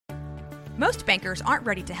Most bankers aren't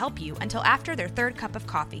ready to help you until after their third cup of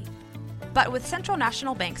coffee. But with Central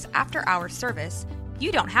National Bank's after-hours service,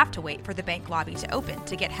 you don't have to wait for the bank lobby to open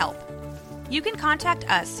to get help. You can contact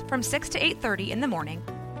us from 6 to 8:30 in the morning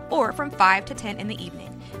or from 5 to 10 in the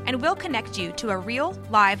evening, and we'll connect you to a real,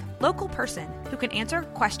 live, local person who can answer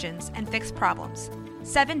questions and fix problems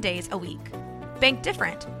 7 days a week. Bank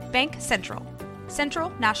different. Bank Central. Central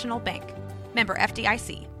National Bank. Member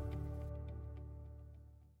FDIC.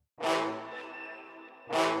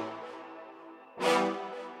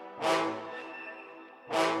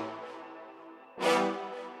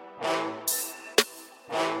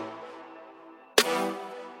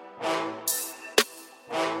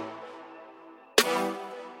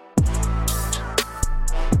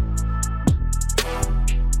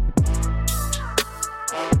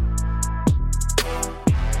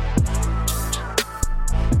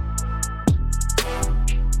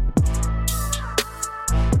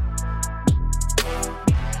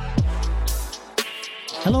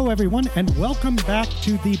 Hello, everyone, and welcome back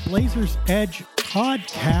to the Blazers Edge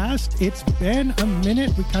podcast. It's been a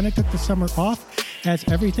minute. We kind of took the summer off as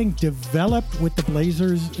everything developed with the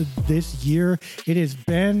Blazers this year. It has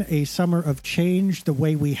been a summer of change the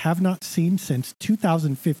way we have not seen since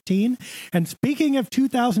 2015. And speaking of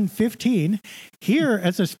 2015, here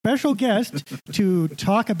as a special guest to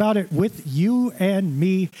talk about it with you and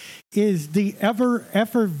me is the ever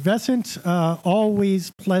effervescent,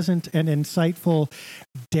 always pleasant and insightful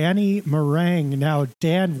Danny Marang. Now,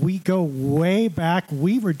 Dan, we go way back.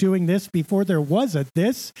 We were doing this before there was a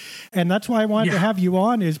this, and that's why I wanted to have you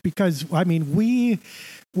on, is because, I mean, we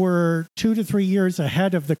were 2 to 3 years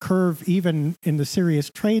ahead of the curve, even in the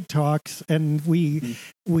serious trade talks, and we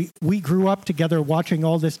grew up together watching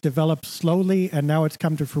all this develop slowly, and now it's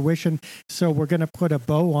come to fruition, so we're going to put a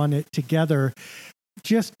bow on it together.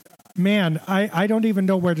 Just, man, I don't even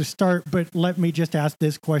know where to start, but let me just ask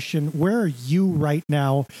this question. Where are you right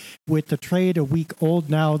now with the trade a week old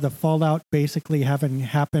now, the fallout basically having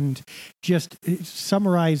happened? Just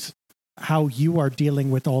summarize how you are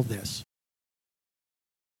dealing with all this.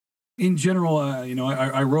 In general,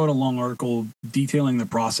 I wrote a long article detailing the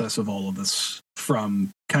process of all of this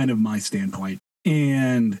from kind of my standpoint.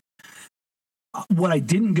 And what I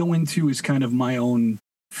didn't go into is kind of my own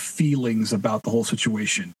feelings about the whole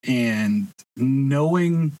situation, and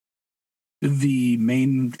knowing the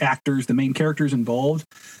main actors, the main characters involved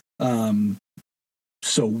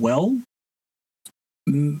so well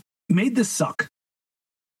made this suck.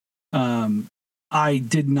 I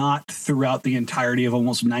did not, throughout the entirety of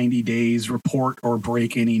almost 90 days, report or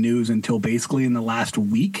break any news until basically in the last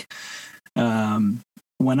week, when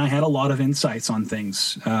I had a lot of insights on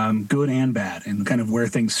things, good and bad, and kind of where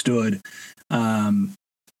things stood.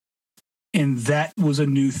 And that was a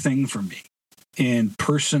new thing for me. And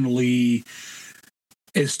personally,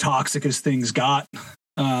 as toxic as things got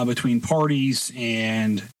between parties,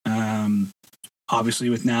 and obviously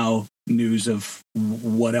with now news of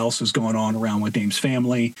what else is going on around with Dame's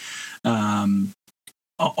family,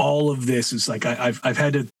 all of this is like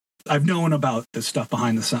I've known about this stuff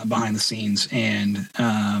behind the scenes, and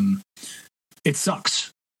it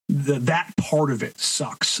sucks. That part of it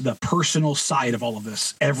sucks. The personal side of all of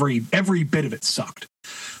this, every bit of it sucked.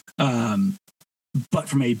 But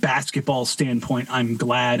from a basketball standpoint, I'm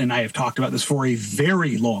glad, and I have talked about this for a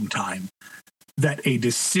very long time, that a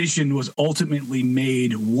decision was ultimately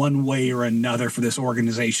made one way or another for this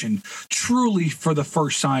organization, truly for the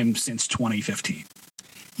first time since 2015.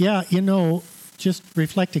 Yeah, just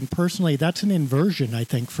reflecting personally, that's an inversion, I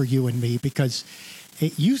think, for you and me, because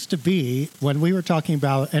it used to be when we were talking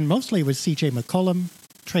about, and mostly it was CJ McCollum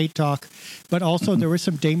trade talk, but also there was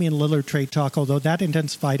some Damian Lillard trade talk, although that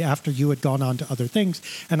intensified after you had gone on to other things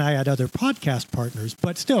and I had other podcast partners.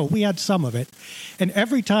 But still, we had some of it. And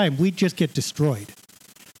every time we'd just get destroyed.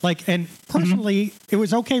 And personally, it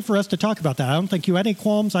was okay for us to talk about that. I don't think you had any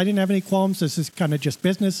qualms. I didn't have any qualms. This is kind of just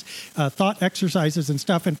business, thought exercises and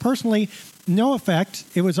stuff. And personally, no effect.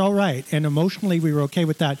 It was all right. And emotionally, we were okay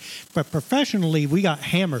with that. But professionally, we got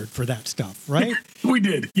hammered for that stuff, right? We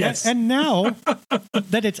did, yes. And now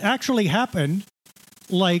that it's actually happened,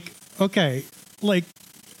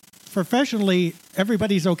 professionally,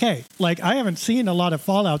 everybody's okay. I haven't seen a lot of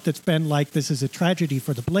fallout that's been like, this is a tragedy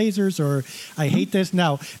for the Blazers, or I hate this.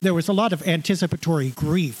 Now, there was a lot of anticipatory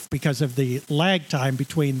grief because of the lag time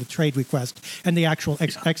between the trade request and the actual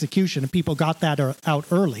execution, and people got that out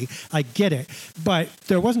early. I get it. But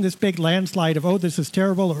there wasn't this big landslide of, oh, this is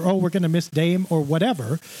terrible, or, oh, we're going to miss Dame, or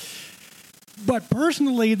whatever. But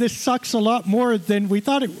personally, this sucks a lot more than we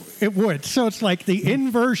thought it would. So it's like the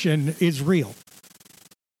inversion is real.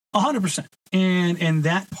 100%. And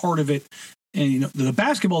that part of it, and the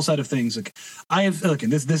basketball side of things, like and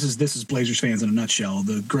this is Blazers fans in a nutshell.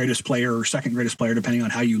 The greatest player or second greatest player, depending on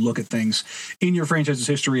how you look at things, in your franchise's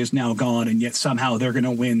history is now gone, and yet somehow they're going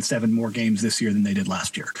to win 7 more games this year than they did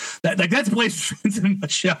last year. That's Blazers fans in a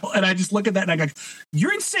nutshell. And I just look at that and I go,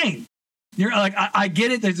 "You're insane." You're like, I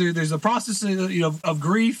get it. There's a process of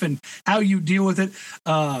grief and how you deal with it.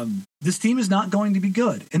 This team is not going to be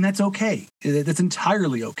good, and that's okay. That's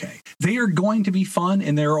entirely okay. They are going to be fun,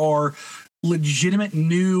 and there are legitimate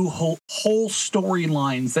new whole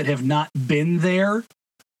storylines that have not been there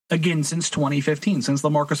again since 2015, since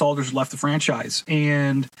LaMarcus Aldridge left the franchise.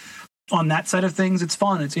 And on that side of things, it's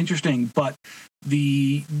fun, it's interesting, but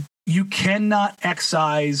you cannot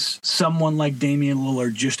excise someone like Damian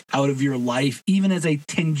Lillard just out of your life, even as a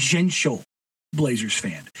tangential Blazers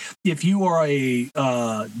fan. If you are a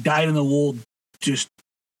dyed-in-the-wool, just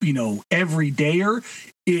everydayer,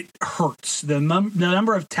 it hurts. The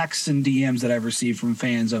number of texts and DMs that I've received from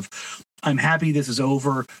fans of, "I'm happy this is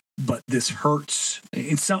over, but this hurts."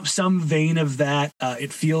 In some vein of that,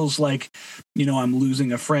 it feels like, I'm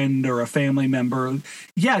losing a friend or a family member.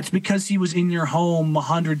 Yeah, it's because he was in your home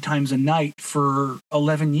 100 times a night for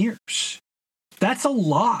 11 years. That's a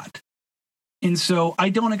lot. And so I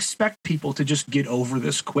don't expect people to just get over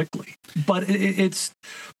this quickly. But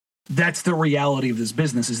that's the reality of this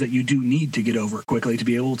business, is that you do need to get over it quickly to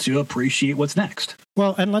be able to appreciate what's next.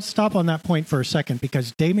 Well, and let's stop on that point for a second,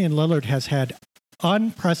 because Damian Lillard has had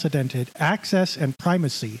unprecedented access and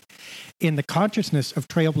primacy in the consciousness of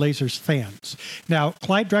Trailblazers fans. Now,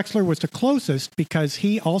 Clyde Drexler was the closest because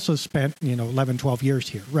he also spent, 11, 12 years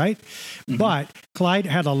here, right? Mm-hmm. But Clyde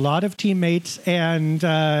had a lot of teammates and,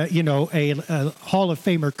 a Hall of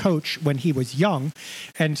Famer coach when he was young.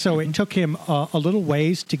 And so it took him a little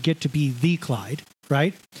ways to get to be the Clyde,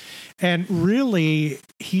 right? And really,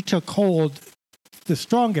 he took hold the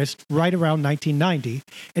strongest right around 1990,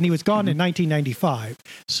 and he was gone in 1995.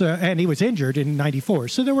 So, and he was injured in 94.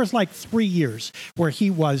 So there was like 3 years where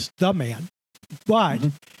he was the man, but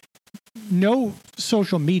no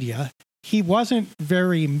social media. He wasn't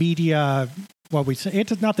very media. Well,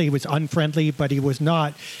 it's not that he was unfriendly, but he was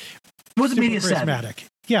not. It wasn't media charismatic.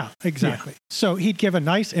 Yeah, exactly. Yeah. So he'd give a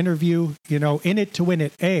nice interview, in it to win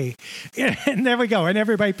it, and there we go. And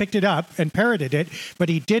everybody picked it up and parroted it, but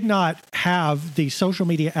he did not have the social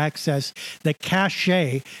media access, the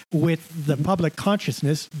cachet with the public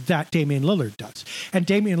consciousness that Damian Lillard does. And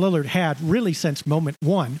Damian Lillard had really since moment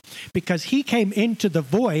one, because he came into the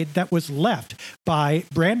void that was left by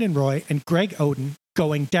Brandon Roy and Greg Oden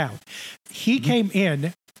going down. He came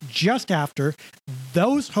in just after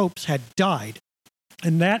those hopes had died.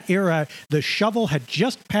 In that era, the shovel had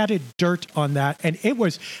just patted dirt on that. And it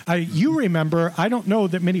was, you remember, I don't know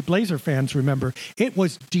that many Blazer fans remember, it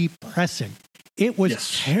was depressing. It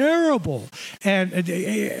was terrible. And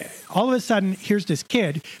all of a sudden, here's this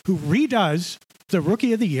kid who redoes the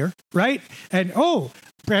Rookie of the Year, right? And,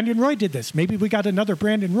 Brandon Roy did this. Maybe we got another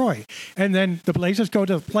Brandon Roy. And then the Blazers go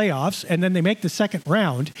to the playoffs, and then they make the second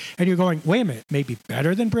round, and you're going, wait a minute, maybe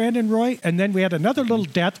better than Brandon Roy? And then we had another little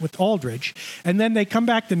death with Aldridge, and then they come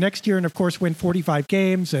back the next year and, of course, win 45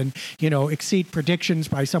 games and, exceed predictions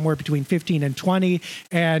by somewhere between 15 and 20.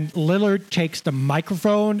 And Lillard takes the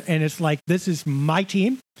microphone, and it's like, this is my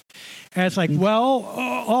team. And it's like, well,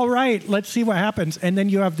 all right, let's see what happens. And then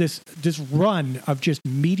you have this run of just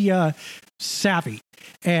media savvy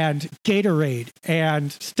and Gatorade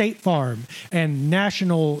and State Farm and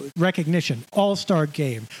national recognition, All-Star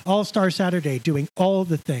Game, All-Star Saturday, doing all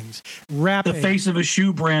the things. Rapping. The face of a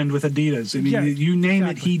shoe brand with Adidas. I mean, you name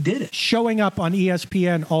it, he did it. Showing up on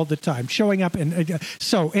ESPN all the time. Showing up.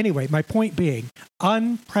 So anyway, my point being,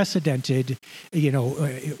 unprecedented,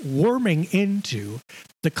 warming into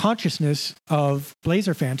the consciousness of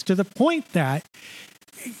Blazer fans to the point that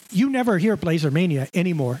you never hear Blazer Mania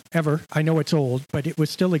anymore, ever. I know it's old, but it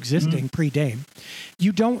was still existing pre-Dame.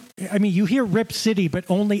 You hear Rip City, but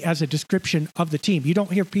only as a description of the team. You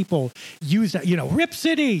don't hear people use that, Rip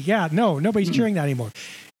City. Yeah, no, nobody's cheering that anymore.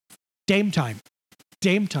 Dame time,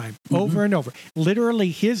 over and over.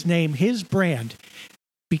 Literally his name, his brand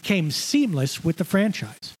became seamless with the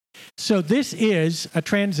franchise. So this is a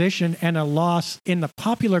transition and a loss in the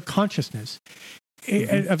popular consciousness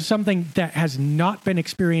of something that has not been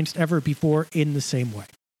experienced ever before in the same way.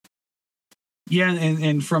 Yeah,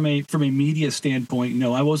 and from a media standpoint,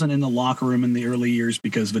 I wasn't in the locker room in the early years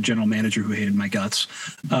because of a general manager who hated my guts.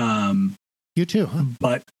 You too, huh?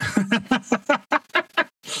 But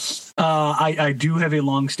I do have a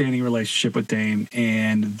long-standing relationship with Dame,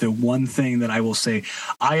 and the one thing that I will say,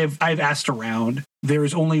 I've asked around. There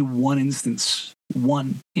is only one instance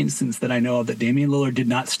instance that I know of that Damian Lillard did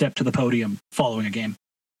not step to the podium following a game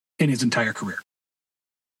in his entire career.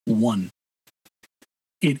 One.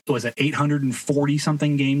 It was at 840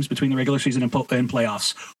 something games between the regular season and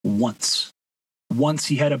playoffs. Once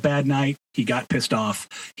he had a bad night, he got pissed off.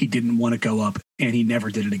 He didn't want to go up, and he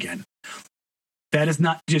never did it again. That is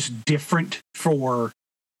not just different for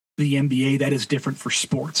the NBA. That is different for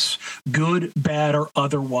sports, good, bad, or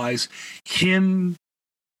otherwise. He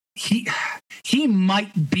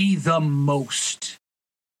might be the most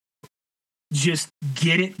just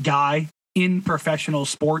get it guy in professional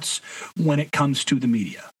sports when it comes to the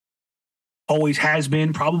media. Always has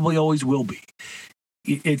been, probably always will be.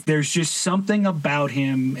 There's just something about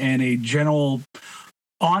him and a general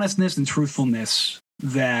honestness and truthfulness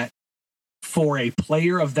that for a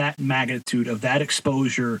player of that magnitude, of that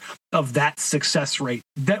exposure, of that success rate,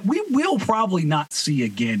 that we will probably not see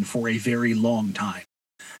again for a very long time.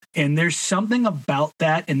 And there's something about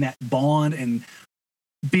that and that bond and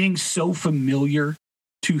being so familiar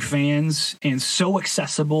to fans and so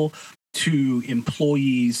accessible to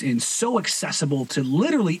employees and so accessible to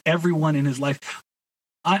literally everyone in his life.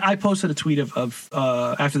 I posted a tweet of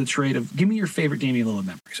after the trade of give me your favorite Damian Lillard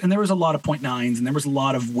memories. And there was a lot of .9s and there was a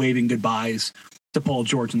lot of waving goodbyes to Paul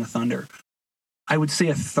George and the Thunder. I would say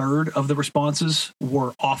a third of the responses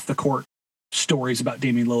were off the court stories about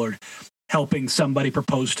Damian Lillard helping somebody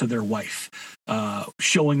propose to their wife,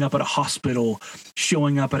 showing up at a hospital,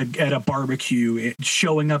 showing up at a barbecue,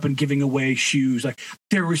 showing up and giving away shoes. Like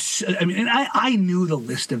there was, and I knew the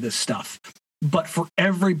list of this stuff, but for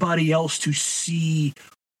everybody else to see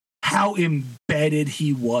how embedded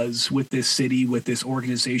he was with this city, with this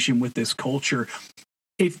organization, with this culture,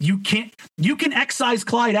 if you can excise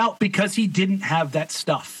Clyde out because he didn't have that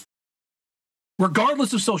stuff,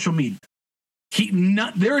 regardless of social media.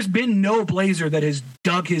 There has been no Blazer that has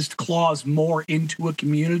dug his claws more into a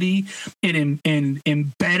community and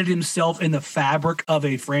embedded himself in the fabric of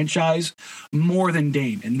a franchise more than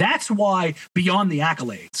Dame. And that's why, beyond the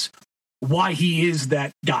accolades, why he is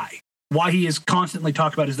that guy, why he is constantly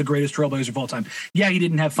talked about as the greatest trailblazer of all time. Yeah, he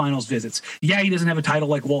didn't have finals visits. Yeah, he doesn't have a title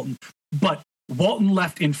like Walton, but Walton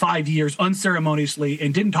left in 5 years unceremoniously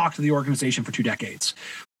and didn't talk to the organization for 2 decades.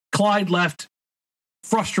 Clyde left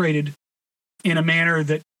frustrated in a manner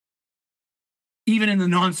that even in the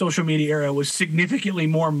non-social media era was significantly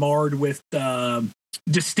more marred with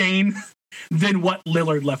disdain than what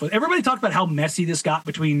Lillard left with. Everybody talked about how messy this got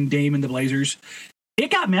between Dame and the Blazers.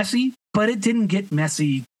 It got messy, but it didn't get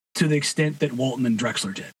messy to the extent that Walton and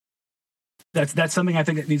Drexler did. That's something I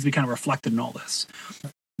think that needs to be kind of reflected in all this.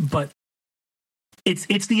 But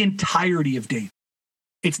it's the entirety of Dame.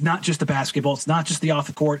 It's not just the basketball. It's not just the off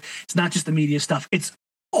the court. It's not just the media stuff. It's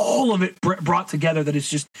all of it brought together that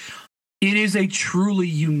it is a truly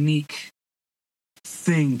unique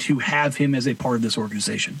thing to have him as a part of this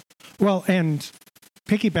organization. Well, and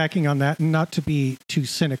piggybacking on that, and not to be too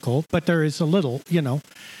cynical, but there is a little,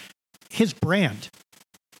 his brand.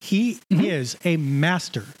 He is a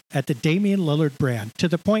master at the Damian Lillard brand to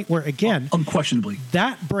the point where, again, unquestionably,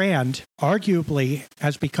 that brand arguably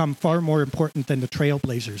has become far more important than the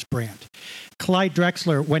Trailblazers brand. Clyde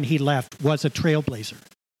Drexler, when he left, was a Trailblazer.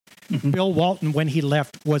 Bill Walton, when he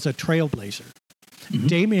left, was a Trailblazer.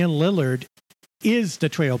 Damian Lillard is the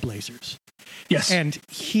Trailblazers. Yes. And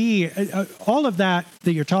he, all of that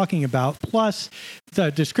you're talking about, plus the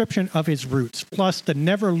description of his roots, plus the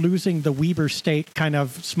never losing the Weber State kind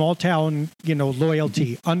of small town,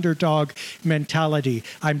 loyalty, underdog mentality.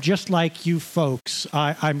 I'm just like you folks.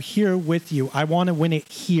 I'm here with you. I want to win it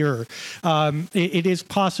here. It is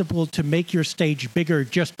possible to make your stage bigger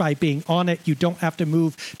just by being on it. You don't have to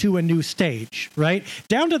move to a new stage, right?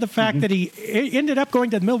 Down to the fact that he ended up going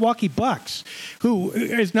to the Milwaukee Bucks, who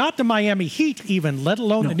is not the Miami Heat even, let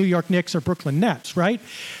alone the New York Knicks or Brooklyn Nets, right?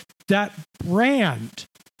 That brand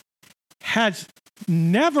has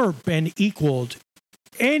never been equaled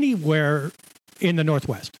anywhere in the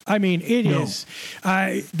Northwest. I mean, it is.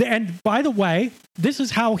 And by the way, this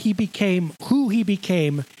is how he became who he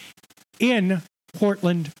became in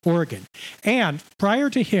Portland, Oregon. And prior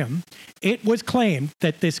to him, it was claimed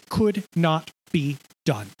that this could not be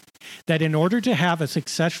done. That in order to have a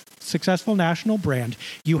successful national brand,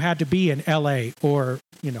 you had to be in LA or,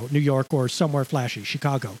 New York or somewhere flashy,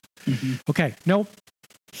 Chicago. Okay, no,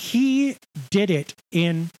 he did it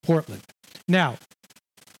in Portland. Now,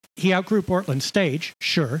 he outgrew Portland's stage,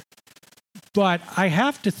 sure, but I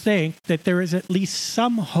have to think that there is at least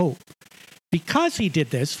some hope because he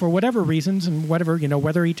did this for whatever reasons and whatever,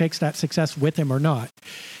 whether he takes that success with him or not,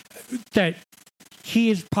 that he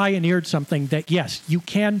has pioneered something that, yes, you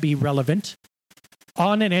can be relevant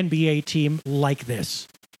on an NBA team like this,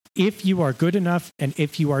 if you are good enough and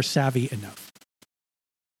if you are savvy enough.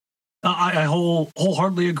 I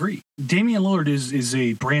wholeheartedly agree. Damian Lillard is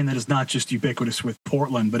a brand that is not just ubiquitous with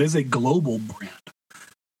Portland, but is a global brand.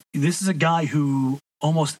 This is a guy who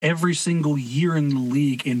almost every single year in the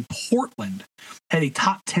league in Portland had a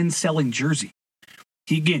top 10 selling jersey.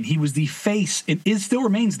 He was the face, and it still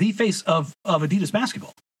remains the face of Adidas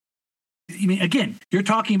basketball. I mean, again, when you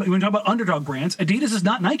talk about underdog brands, Adidas is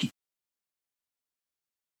not Nike.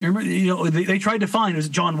 Remember, they tried to find, is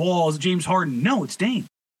it John Wall, is it James Harden? No, it's Dame.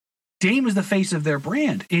 Dame is the face of their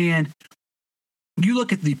brand. And you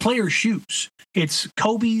look at the players' shoes, it's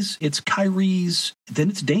Kobe's, it's Kyrie's, then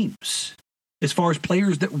it's Dame's. As far as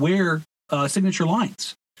players that wear signature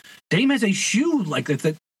lines, Dame has a shoe like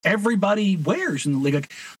that everybody wears in the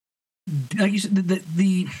league. Like you said,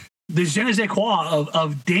 the je ne sais quoi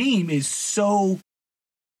of Dame is so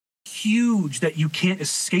huge that you can't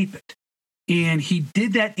escape it. And he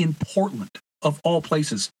did that in Portland, of all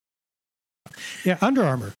places. Yeah, Under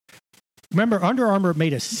Armour. Remember, Under Armour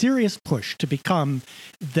made a serious push to become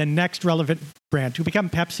the next relevant brand, to become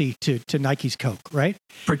Pepsi to Nike's Coke, right?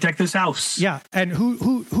 Protect this house. Yeah, and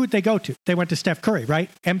who'd they go to? They went to Steph Curry, right?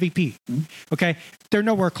 MVP. Mm-hmm. Okay, they're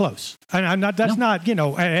nowhere close. And I'm not. That's not.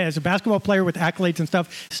 As a basketball player with accolades and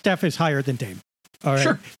stuff, Steph is higher than Dame. All right,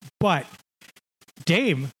 sure. But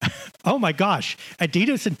Dame, oh my gosh,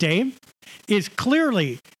 Adidas and Dame is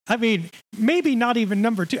clearly, I mean, maybe not even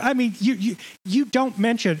number two. I mean, you don't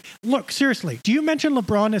mention, look, seriously, do you mention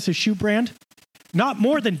LeBron as a shoe brand? Not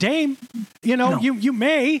more than Dame. No. You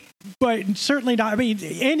may, but certainly not. I mean,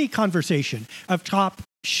 any conversation of top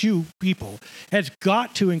shoe people has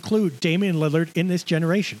got to include Damian Lillard in this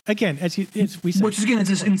generation. Again, as we said. Which is, again, it's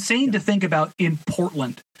just insane to think about in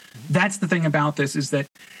Portland. That's the thing about this, is that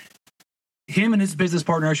him and his business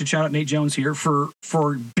partner, I should shout out Nate Jones here, for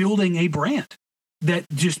building a brand that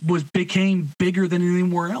just became bigger than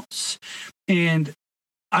anywhere else. And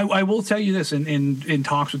I will tell you this, in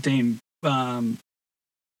talks with Dame,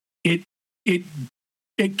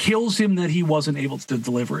 it kills him that he wasn't able to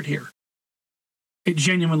deliver it here. It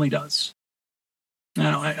genuinely does.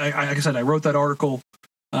 Now, like I said, I wrote that article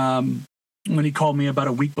when he called me about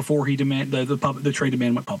a week before the trade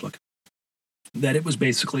demand went public. That it was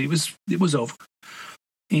basically, it was over.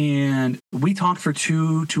 And we talked for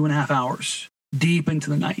 2.5 hours deep into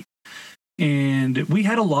the night. And we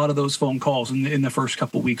had a lot of those phone calls in the first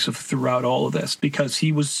couple of weeks throughout all of this, because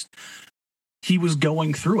he was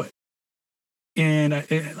going through it. And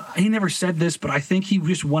he never said this, but I think he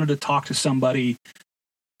just wanted to talk to somebody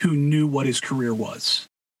who knew what his career was,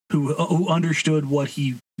 who understood what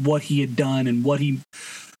he had done and what he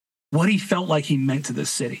felt like he meant to this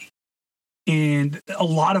city. And a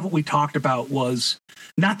lot of what we talked about was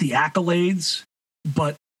not the accolades,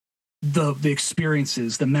 but the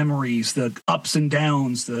experiences, the memories, the ups and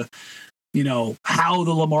downs, how the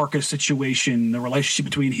LaMarcus situation, the relationship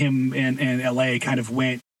between him and LA kind of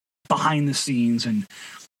went behind the scenes, and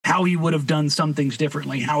how he would have done some things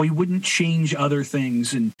differently, how he wouldn't change other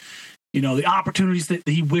things, and the opportunities that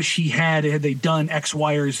he wish he had they done X,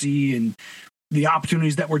 Y, or Z, and the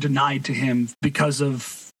opportunities that were denied to him because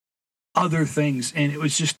of other things. And it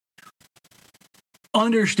was just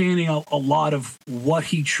understanding a lot of what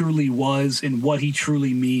he truly was and what he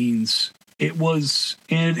truly means. It was,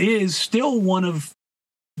 and it is still one of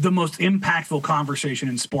the most impactful conversation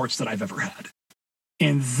in sports that I've ever had.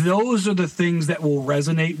 And those are the things that will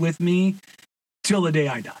resonate with me till the day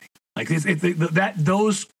I die. Like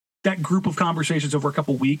that group of conversations over a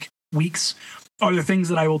couple weeks are the things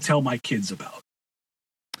that I will tell my kids about.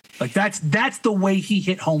 Like that's the way he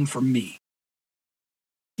hit home for me.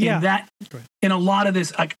 Yeah. In a lot of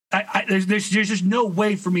this, there's just no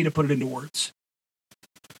way for me to put it into words.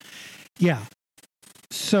 Yeah.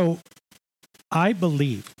 So I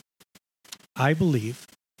believe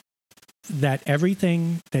that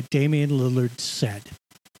everything that Damian Lillard said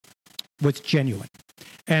was genuine.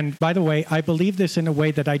 And by the way, I believe this in a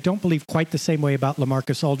way that I don't believe quite the same way about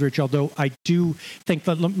LaMarcus Aldridge, although I do think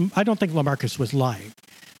that I don't think LaMarcus was lying.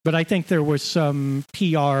 But I think there was some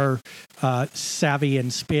PR savvy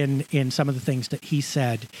and spin in some of the things that he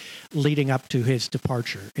said leading up to his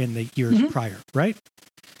departure in the years prior, right?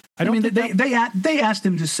 They asked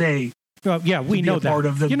him to say, well, yeah, we know that. Part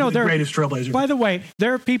of the greatest trailblazer. By the way,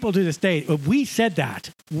 there are people to this day. We said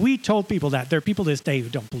that. We told people that. There are people to this day who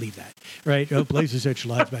don't believe that, right? Oh, Blazers such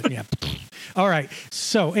lies, but yeah. All right.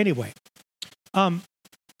 So anyway,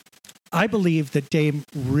 I believe that Dame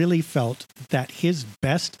really felt that his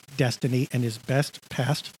best destiny and his best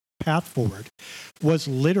past path forward was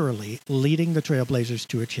literally leading the Trailblazers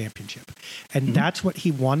to a championship. And that's what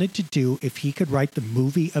he wanted to do if he could write the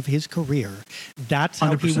movie of his career. That's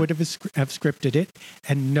how 100%. he would have scripted it,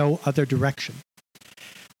 and no other direction.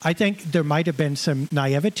 I think there might have been some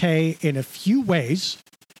naivete in a few ways.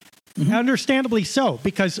 Understandably so,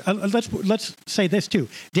 because let's say this too.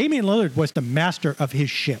 Damian Lillard was the master of his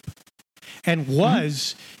ship, and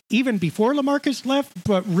was even before LaMarcus left,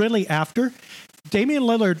 but really after. Damian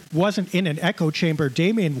Lillard wasn't in an echo chamber.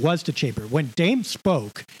 Damian was the chamber. When Dame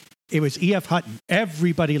spoke, it was E.F. Hutton.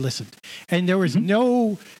 Everybody listened, and there was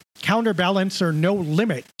no counterbalance or no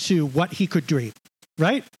limit to what he could dream.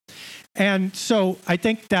 Right? And so I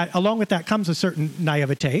think that along with that comes a certain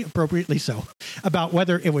naivete, appropriately so, about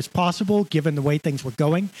whether it was possible given the way things were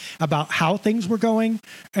going, about how things were going,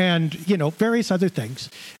 and, various other things.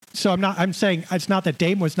 So I'm saying it's not that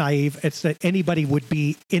Dame was naive, it's that anybody would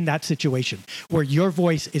be in that situation where your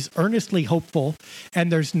voice is earnestly hopeful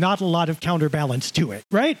and there's not a lot of counterbalance to it,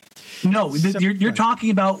 right? No, you're talking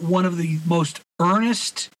about one of the most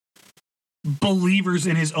earnest believers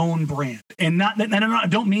in his own brand, and I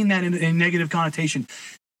don't mean that in a negative connotation.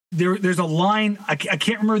 There's a line, I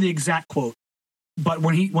can't remember the exact quote, but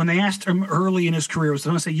when they asked him early in his career, I was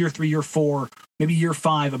going to say year 3, year 4, maybe year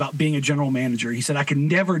 5, about being a general manager, he said, I could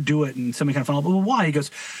never do it. And somebody kind of followed, well, why? He goes,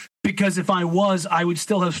 because if I was, I would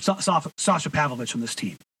still have Sasha Pavlovich on this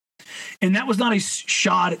team. And that was not a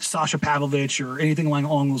shot at Sasha Pavlovich or anything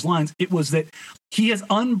along those lines. It was that he has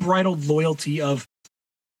unbridled loyalty of,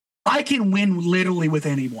 I can win literally with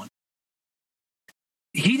anyone.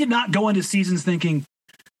 He did not go into seasons thinking,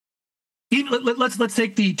 let's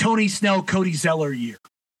take the Tony Snell, Cody Zeller year,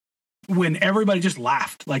 when everybody just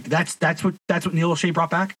laughed. Like that's what Neil O'Shea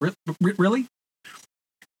brought back. Really?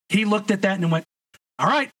 He looked at that and went, all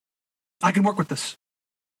right, I can work with this.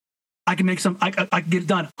 I can make I can get it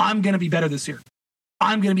done. I'm going to be better this year.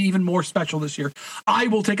 I'm going to be even more special this year. I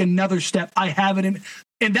will take another step. I have it in,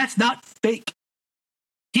 and that's not fake.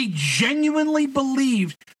 He genuinely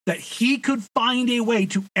believed that he could find a way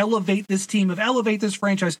to elevate this team, elevate this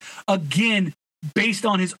franchise again, based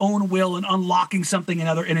on his own will and unlocking something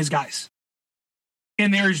in his guys.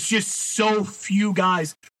 And there's just so few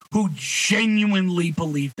guys who genuinely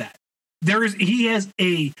believe that. He has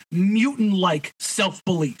a mutant-like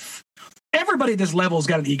self-belief. Everybody at this level has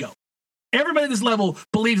got an ego. Everybody at this level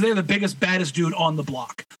believes they're the biggest, baddest dude on the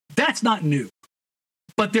block. That's not new.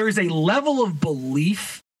 But there is a level of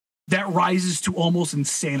belief that rises to almost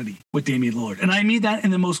insanity with Damian Lillard. And I mean that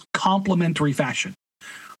in the most complimentary fashion.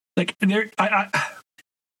 Like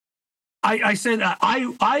I said,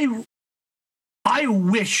 I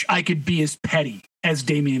wish I could be as petty as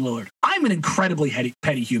Damian Lillard. I'm an incredibly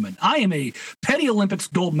petty human. I am a petty Olympics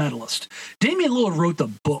gold medalist. Damian Lillard wrote the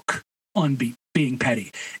book on being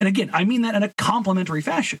petty. And again, I mean that in a complimentary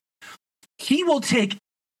fashion. He will take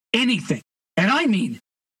anything, and I mean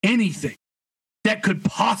anything, that could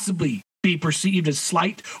possibly be perceived as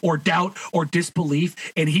slight or doubt or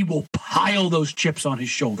disbelief, and he will pile those chips on his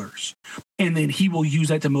shoulders. And then he will use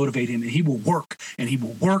that to motivate him, and he will work, and he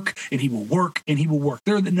will work, and he will work, and he will work.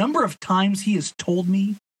 There are the number of times he has told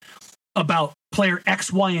me about player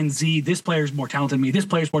X, Y, and Z. This player is more talented than me. This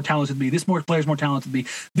player is more talented than me. This player is more talented than me.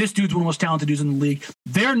 This dude's one of the most talented dudes in the league.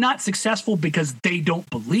 They're not successful because they don't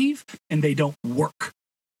believe and they don't work.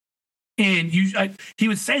 And he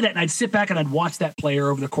would say that, and I'd sit back and I'd watch that player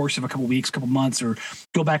over the course of a couple weeks, couple months, or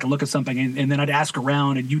go back and look at something, and then I'd ask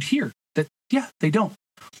around, and you'd hear that, yeah, they don't.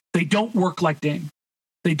 They don't work like Dame.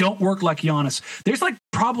 They don't work like Giannis. There's like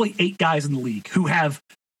probably 8 guys in the league who have,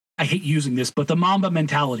 I hate using this, but the Mamba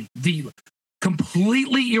mentality, the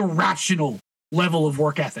completely irrational level of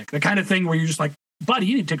work ethic, the kind of thing where you're just like, buddy,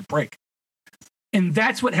 you need to take a break. And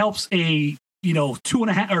that's what helps a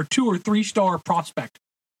 2.5 or 2 or 3 star prospect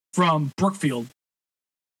from Brookfield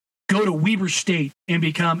go to Weber State and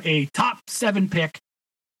become a top 7 pick,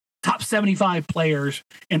 top 75 players,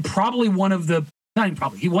 and probably one of the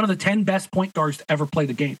 10 best point guards to ever play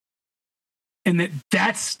the game. And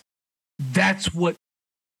that's what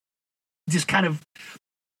just kind of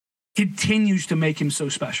continues to make him so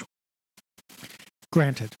special.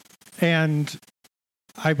 Granted. And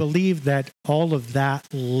I believe that all of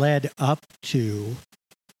that led up to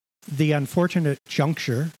the unfortunate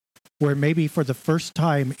juncture where maybe for the first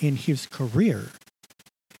time in his career,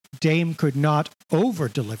 Dame could not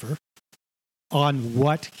over-deliver on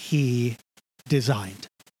what he designed.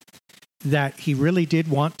 That he really did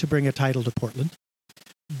want to bring a title to Portland,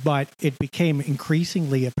 but it became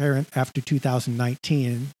increasingly apparent after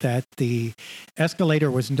 2019 that the escalator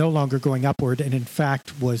was no longer going upward and in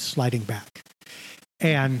fact was sliding back.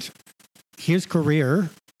 And his career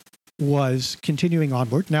was continuing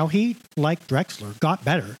onward. Now, he, like Drexler, got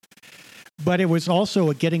better, but it was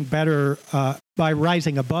also getting better by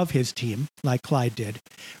rising above his team, like Clyde did,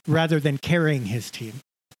 rather than carrying his team.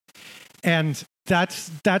 And that's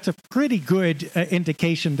a pretty good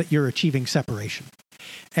indication that you're achieving separation.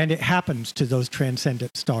 And it happens to those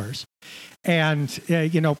transcendent stars. And,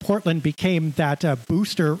 Portland became that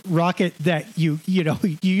booster rocket that you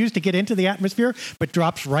use to get into the atmosphere, but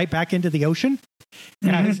drops right back into the ocean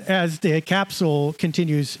as the capsule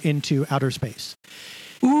continues into outer space.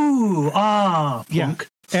 Ooh, yeah, punk.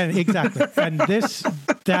 and exactly. And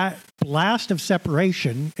that blast of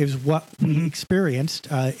separation is what we experienced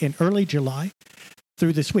in early July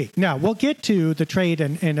through this week. Now, we'll get to the trade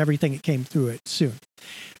and everything that came through it soon.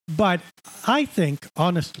 But I think,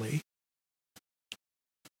 honestly,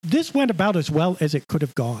 this went about as well as it could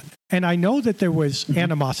have gone. And I know that there was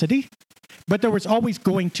animosity, but there was always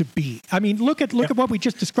going to be. I mean, look at what we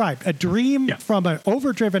just described. A dream from an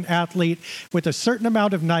overdriven athlete with a certain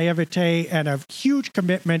amount of naivete and a huge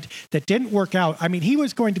commitment that didn't work out. I mean, he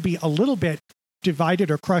was going to be a little bit divided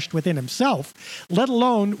or crushed within himself, let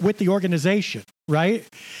alone with the organization, right?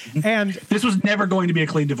 And this was never going to be a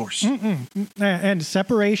clean divorce. And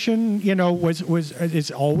separation, is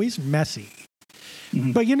always messy.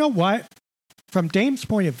 But you know what? From Dame's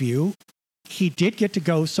point of view, he did get to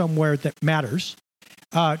go somewhere that matters,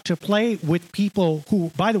 to play with people who,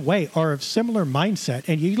 by the way, are of similar mindset.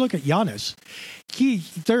 And you look at Giannis,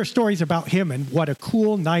 there are stories about him and what a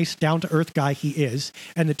cool, nice, down-to-earth guy he is.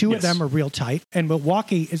 And the two of them are real tight. And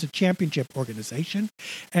Milwaukee is a championship organization,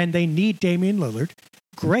 and they need Damian Lillard.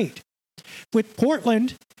 Great. With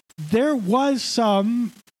Portland, there was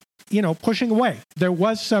some pushing away. There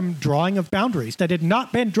was some drawing of boundaries that had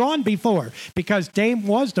not been drawn before because Dame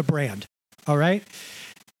was the brand. All right.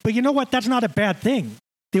 But you know what? That's not a bad thing.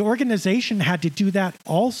 The organization had to do that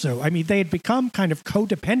also. I mean, they had become kind of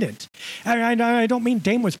codependent. I don't mean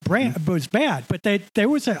Dame was bad, but there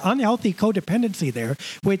was an unhealthy codependency there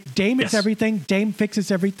with Dame is everything, Dame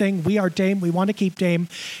fixes everything, we are Dame, we want to keep Dame.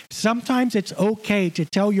 Sometimes it's okay to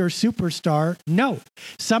tell your superstar no.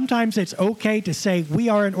 Sometimes it's okay to say we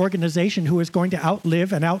are an organization who is going to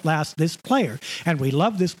outlive and outlast this player. And we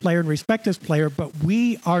love this player and respect this player, but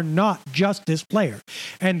we are not just this player.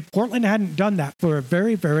 And Portland hadn't done that for a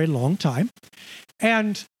very, very long time.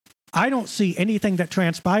 And I don't see anything that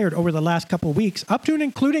transpired over the last couple of weeks, up to and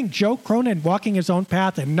including Joe Cronin walking his own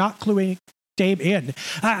path and not cluing Dame in.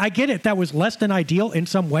 I get it. That was less than ideal in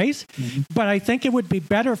some ways, but I think it would be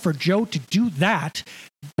better for Joe to do that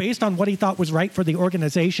based on what he thought was right for the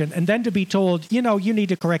organization, and then to be told, you need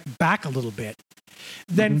to correct back a little bit.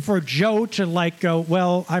 Than for Joe to go,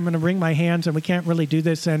 well, I'm going to wring my hands and we can't really do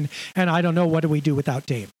this. And I don't know, what do we do without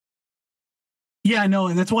Dame? Yeah, no,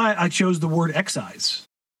 and that's why I chose the word excise,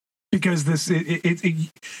 because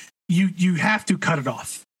you have to cut it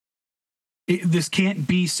off. This can't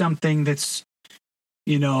be something that's,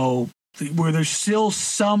 where there's still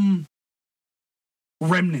some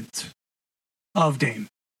remnant of Dame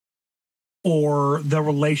or the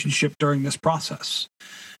relationship during this process,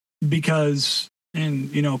 because,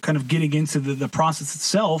 and kind of getting into the process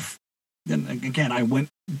itself. And again, I went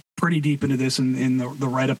pretty deep into this in the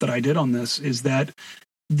write-up that I did on this, is that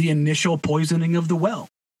the initial poisoning of the well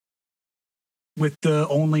with the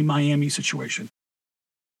only Miami situation.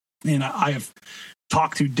 And I have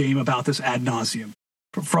talked to Dame about this ad nauseum.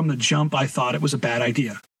 From the jump, I thought it was a bad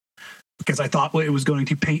idea because I thought it was going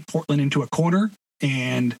to paint Portland into a corner.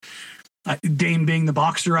 And Dame being the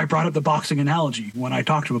boxer, I brought up the boxing analogy when I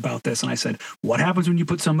talked to him about this. And I said, what happens when you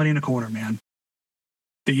put somebody in a corner, man?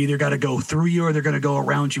 They either got to go through you or they're going to go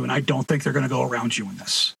around you. And I don't think they're going to go around you in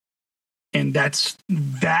this. And that's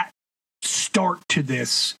that start to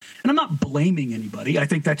this. And I'm not blaming anybody. I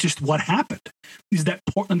think that's just what happened, is that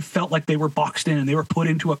Portland felt like they were boxed in and they were put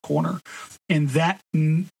into a corner. And that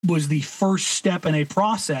was the first step in a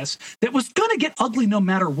process that was going to get ugly no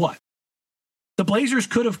matter what. The Blazers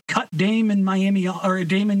could have cut Dame in Miami, or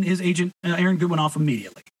Dame and his agent, Aaron Goodwin, off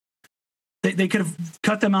immediately. They could have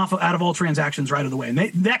cut them off out of all transactions right out of the way. And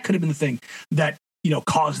that could have been the thing that,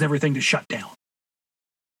 caused everything to shut down.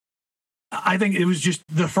 I think it was just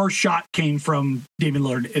the first shot came from Damian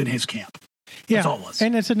Lillard in his camp. That's all it was.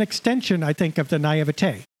 And it's an extension, I think, of the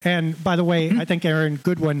naivete. And by the way, I think Aaron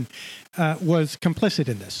Goodwin was complicit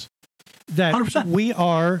in this. That 100%. We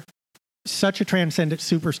are such a transcendent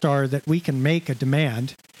superstar that we can make a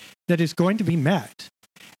demand that is going to be met.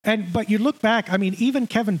 But you look back, I mean, even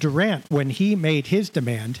Kevin Durant, when he made his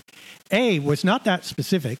demand, A, was not that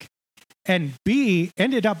specific, and B,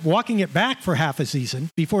 ended up walking it back for half a season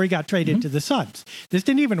before he got traded to the Suns. This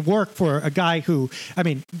didn't even work for a guy who, I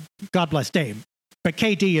mean, God bless Dame, but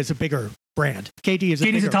KD is a bigger brand. KD's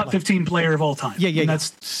a top player. 15 player of all time. Yeah.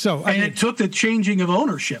 That's so. And it took the changing of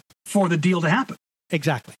ownership for the deal to happen.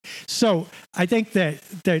 Exactly. So I think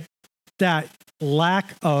that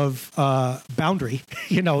lack of boundary,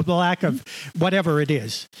 the lack of whatever it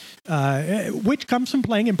is, which comes from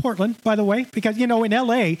playing in Portland, by the way, because, in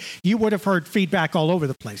LA, you would have heard feedback all over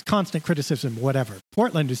the place, constant criticism, whatever.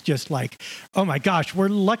 Portland is just like, oh my gosh, we're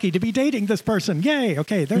lucky to be dating this person. Yay.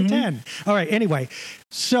 Okay. They're 10. All right. Anyway,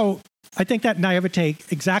 so I think that naivete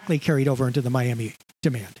exactly carried over into the Miami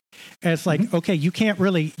demand. And it's like, okay, you can't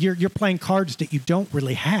really, you're playing cards that you don't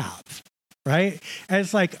really have. Right. And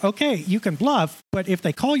it's like, okay, you can bluff, but if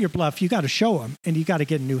they call your bluff, you got to show them and you got to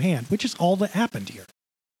get a new hand, which is all that happened here.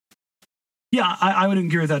 Yeah, I would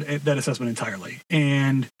agree with that assessment entirely.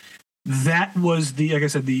 And that was like I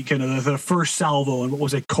said, the kind of the first salvo in what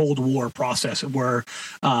was a Cold War process where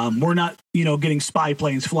we're not, getting spy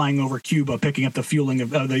planes flying over Cuba, picking up the fueling of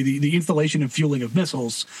the installation and fueling of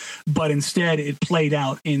missiles, but instead it played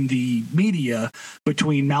out in the media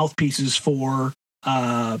between mouthpieces for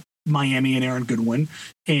Miami and Aaron Goodwin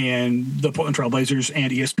and the Portland Trail Blazers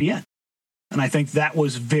and ESPN. And I think that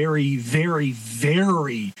was very, very,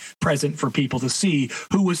 very present for people to see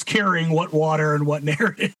who was carrying what water and what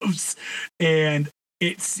narratives. And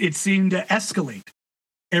it seemed to escalate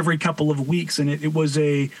every couple of weeks. And it was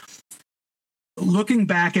looking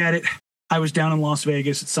back at it, I was down in Las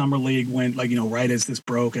Vegas at Summer League when, right as this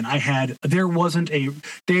broke, and there wasn't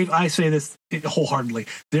Dave, I say this wholeheartedly,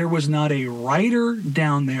 there was not a writer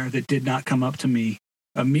down there that did not come up to me,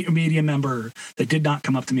 a media member that did not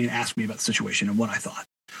come up to me and ask me about the situation and what I thought,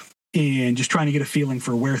 and just trying to get a feeling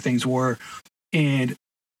for where things were. And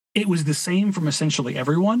it was the same from essentially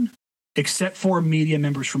everyone, except for media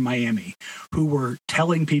members from Miami who were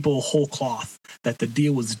telling people whole cloth that the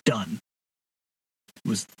deal was done. It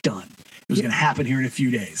was done. It was going to happen here in a few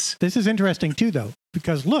days. This is interesting too, though,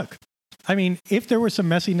 because look, I mean, if there was some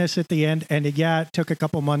messiness at the end, and it took a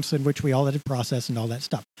couple months in which we all had to process and all that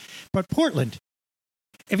stuff. But Portland,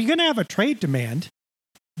 if you're going to have a trade demand,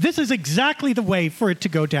 this is exactly the way for it to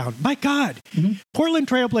go down. My God, Portland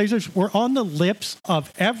Trail Blazers were on the lips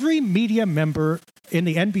of every media member in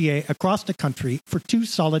the NBA across the country for 2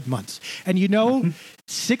 solid months. And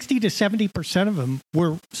 60 to 70% of them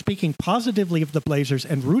were speaking positively of the Blazers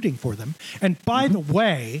and rooting for them. And by the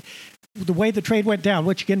way the trade went down,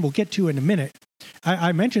 which again we'll get to in a minute,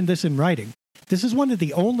 I mentioned this in writing. This is one of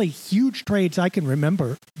the only huge trades I can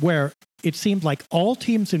remember where it seemed like all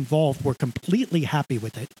teams involved were completely happy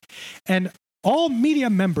with it. And all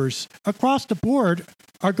media members across the board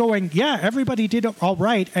are going, yeah, everybody did all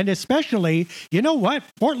right. And especially, you know what?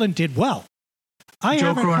 Portland did well.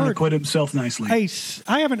 Joe Cronin acquitted himself nicely.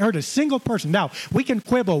 I haven't heard a single person. Now, we can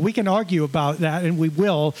quibble, we can argue about that, and we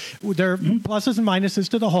will. There are pluses and minuses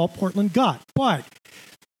to the haul Portland got. But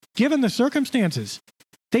given the circumstances,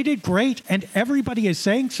 they did great, and everybody is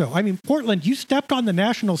saying so. I mean, Portland, you stepped on the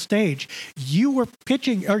national stage. You were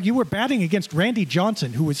batting against Randy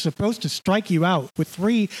Johnson, who was supposed to strike you out with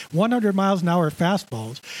 3 100-mile-an-hour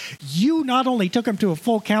fastballs. You not only took him to a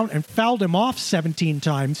full count and fouled him off 17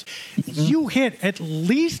 times, you hit at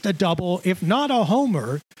least a double, if not a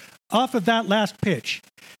homer, off of that last pitch.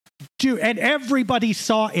 Dude, and everybody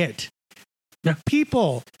saw it. Yeah.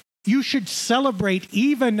 People, you should celebrate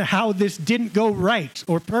even how this didn't go right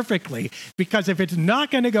or perfectly, because if it's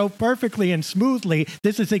not going to go perfectly and smoothly,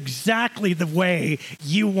 this is exactly the way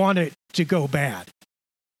you want it to go bad.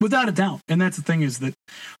 Without a doubt. And that's the thing is that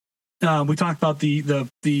we talked about the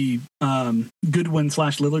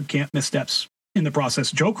Goodwin/Lillard camp missteps in the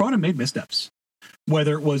process. Joe Cronin made missteps,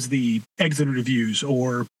 whether it was the exit interviews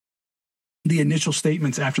or the initial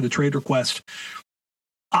statements after the trade request.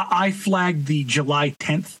 I flagged the July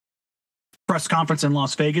 10th press conference in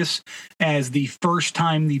Las Vegas as the first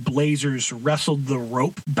time the Blazers wrestled the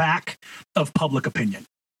rope back of public opinion,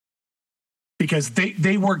 because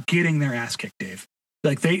they were getting their ass kicked, Dave.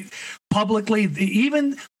 Like they publicly,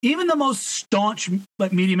 even the most staunch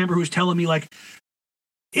media member who was telling me like,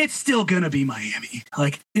 it's still going to be Miami.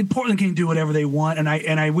 Like Portland can do whatever they want. And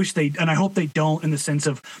I wish I hope they don't, in the sense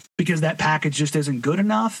of, because that package just isn't good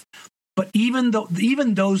enough. But even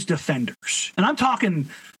those defenders, and I'm talking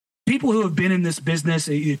people who have been in this business,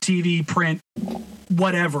 TV, print,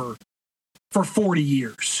 whatever, for 40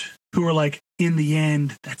 years, who are like, in the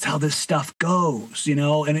end, that's how this stuff goes,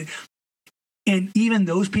 and even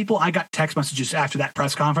those people, I got text messages after that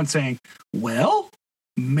press conference saying, well,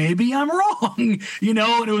 maybe I'm wrong, and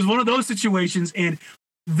it was one of those situations. And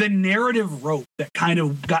the narrative rope that kind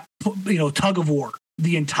of got, tug of war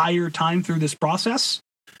the entire time through this process.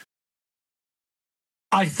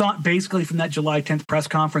 I thought basically from that July 10th press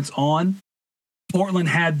conference on, Portland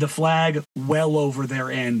had the flag well over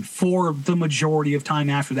their end for the majority of time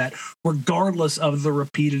after that, regardless of the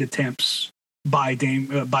repeated attempts by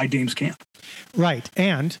Dame's camp. Right.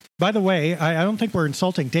 And by the way, I don't think we're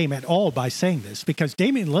insulting Dame at all by saying this, because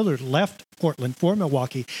Damian Lillard left Portland for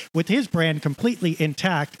Milwaukee with his brand completely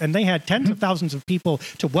intact, and they had tens of thousands of people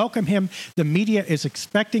to welcome him. The media is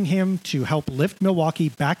expecting him to help lift Milwaukee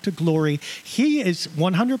back to glory. He is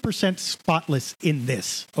 100% spotless in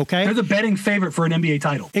this, okay? They're the betting favorite for an NBA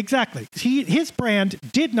title. Exactly. His brand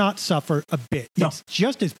did not suffer a bit. No. It's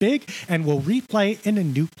just as big and will replay in a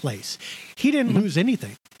new place. He didn't lose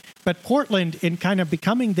anything. But Portland, in kind of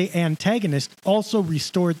becoming the antagonist, also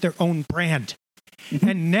restored their own brand.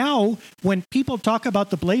 And now when people talk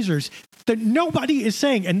about the Blazers, nobody is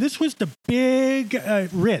saying, and this was the big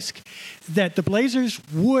risk, that the Blazers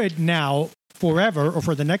would now forever, or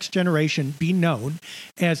for the next generation, be known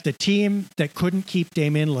as the team that couldn't keep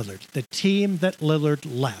Damian Lillard, the team that Lillard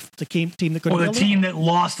left, the team that couldn't. Or the team that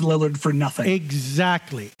lost Lillard for nothing.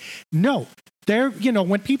 Exactly. No.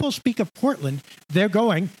 When people speak of Portland, they're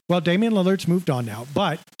going, well, Damian Lillard's moved on now,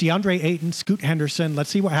 but DeAndre Ayton, Scoot Henderson, let's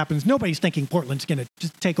see what happens. Nobody's thinking Portland's going to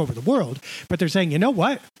just take over the world, but they're saying, you know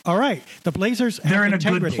what? All right, the Blazers they're in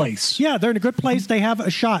integrity. A good place. Yeah, they're in a good place. They have a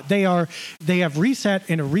shot. They have reset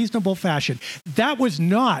in a reasonable fashion. This was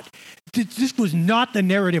not the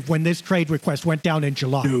narrative when this trade request went down in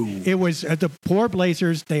July. No. It was the poor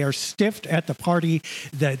Blazers. They are stiffed at the party.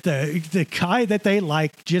 The guy that they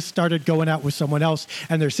like just started going out with someone else,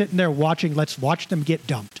 and they're sitting there watching. Let's watch them get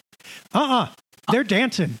dumped. They're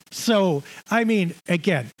dancing. So, I mean,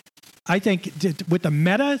 again, I think with the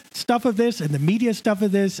meta stuff of this and the media stuff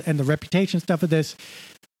of this and the reputation stuff of this,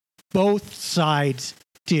 both sides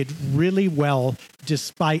did really well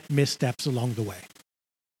despite missteps along the way.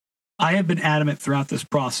 I have been adamant throughout this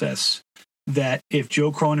process that if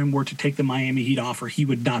Joe Cronin were to take the Miami Heat offer, he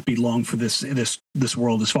would not be long for this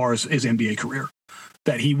world as far as his NBA career.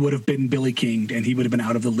 That he would have been Billy King and he would have been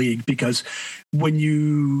out of the league, because when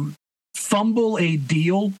you fumble a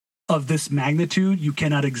deal of this magnitude, you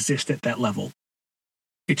cannot exist at that level.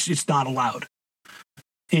 It's not allowed.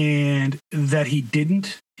 And that he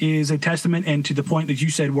didn't is a testament, and to the point that you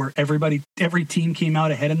said, where every team came out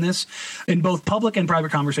ahead in this, in both public and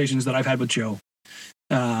private conversations that I've had with Joe.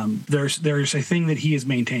 There's a thing that he has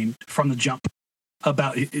maintained from the jump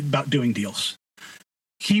about doing deals.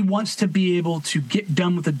 He wants to be able to get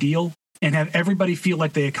done with a deal and have everybody feel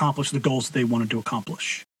like they accomplished the goals that they wanted to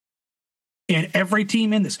accomplish. And every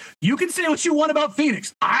team in this, you can say what you want about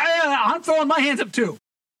Phoenix. I'm throwing my hands up too.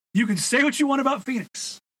 You can say what you want about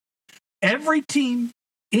Phoenix. Every team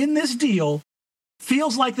in this deal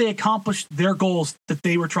feels like they accomplished their goals that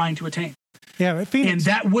they were trying to attain. Yeah, Phoenix, and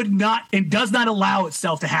that would not and does not allow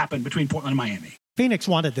itself to happen between Portland and Miami. Phoenix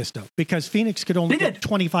wanted this, though, because Phoenix could only get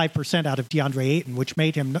 25% out of DeAndre Ayton, which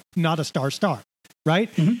made him not a star,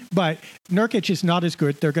 right? Mm-hmm. But Nurkic is not as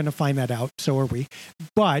good. They're going to find that out. So are we.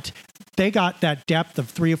 But they got that depth of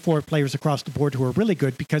 3 or 4 players across the board who are really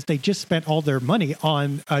good, because they just spent all their money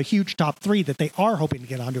on a huge top 3 that they are hoping to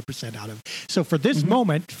get 100% out of. So for this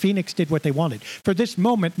moment, Phoenix did what they wanted. For this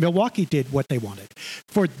moment, Milwaukee did what they wanted.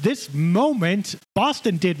 For this moment,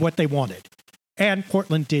 Boston did what they wanted. And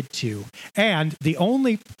Portland did too. And the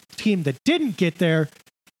only team that didn't get there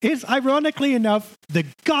is, ironically enough, the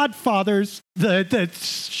Godfathers, the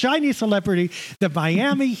shiny celebrity, the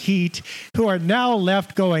Miami Heat, who are now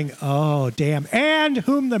left going, oh, damn, and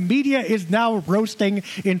whom the media is now roasting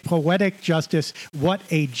in poetic justice. What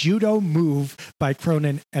a judo move by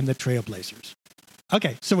Cronin and the Trailblazers.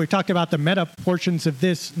 Okay, so we've talked about the meta portions of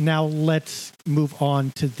this. Now let's move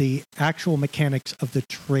on to the actual mechanics of the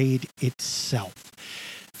trade itself.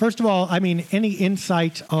 First of all, I mean, any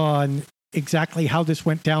insight on exactly how this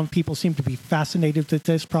went down? People seem to be fascinated with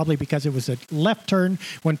this, probably because it was a left turn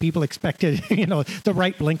when people expected, the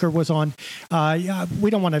right blinker was on. We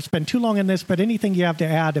don't want to spend too long on this, but anything you have to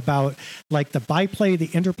add about like the byplay, the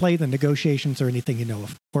interplay, the negotiations, or anything you know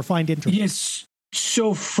of or find interesting? Yes.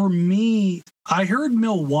 So for me, I heard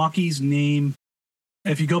Milwaukee's name.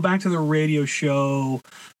 If you go back to the radio show,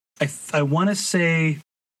 I want to say,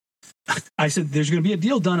 I said there's going to be a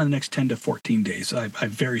deal done in the next 10 to 14 days. I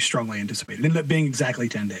very strongly anticipated. It ended up being exactly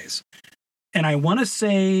 10 days. And I want to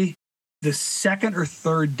say the second or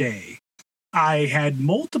third day, I had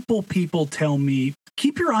multiple people tell me,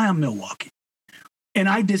 keep your eye on Milwaukee. And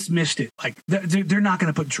I dismissed it. Like, they're not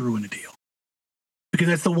going to put Drew in a deal.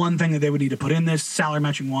 because that's the one thing that they would need to put in this salary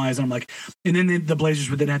matching wise. And I'm like, and then the Blazers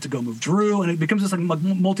would then have to go move Drew, and it becomes this like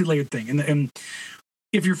multi-layered thing. And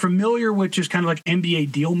if you're familiar with just kind of like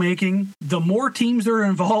NBA deal making, the more teams that are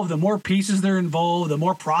involved, the more pieces they're involved, the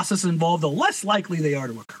more process involved, the less likely they are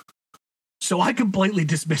to occur. So I completely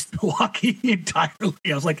dismissed Milwaukee entirely.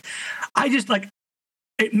 I was like,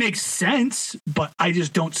 it makes sense, but I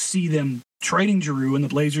just don't see them trading Drew and the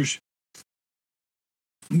Blazers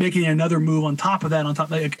making another move on top of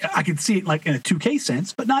that. I could see it like in a 2K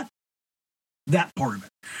sense, but not that part of it.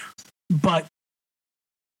 But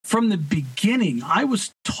from the beginning, I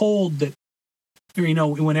was told that,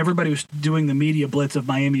 when everybody was doing the media blitz of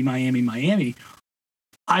Miami,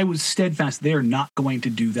 I was steadfast. They're not going to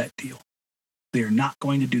do that deal. They're not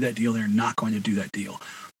going to do that deal. They're not going to do that deal.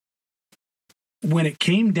 When it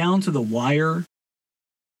came down to the wire,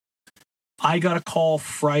 I got a call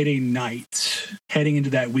Friday night heading into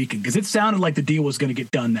that weekend because it sounded like the deal was going to get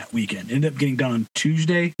done that weekend. It ended up getting done on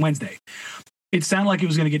Wednesday. It sounded like it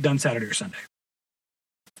was going to get done Saturday or Sunday.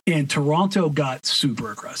 And Toronto got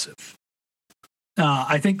super aggressive.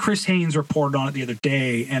 I think Chris Haynes reported on it the other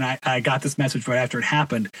day, and I got this message right after it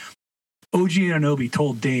happened. OG Anunoby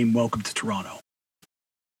told Dame, "Welcome to Toronto."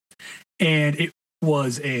 And it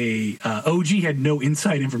was OG had no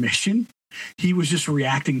inside information. He was just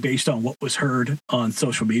reacting based on what was heard on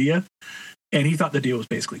social media, and he thought the deal was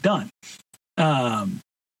basically done. I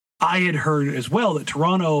had heard as well that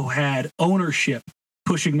Toronto had ownership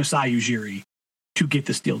pushing Masai Ujiri to get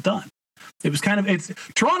this deal done. It was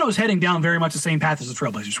Toronto is heading down very much the same path as the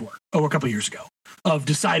Trailblazers were a couple of years ago of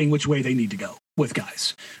deciding which way they need to go with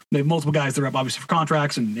guys. They have multiple guys that are up obviously for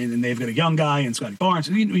contracts, and they've got a young guy and Scotty Barnes,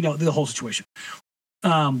 the whole situation.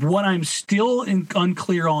 What I'm still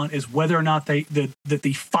unclear on is whether or not that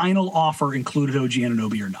the final offer included OG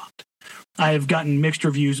Anunoby or not. I have gotten mixed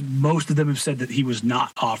reviews. Most of them have said that he was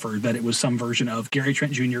not offered, that it was some version of Gary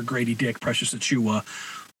Trent Jr., Grady Dick, Precious Achiuwa,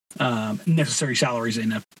 necessary salaries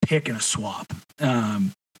in a pick and a swap,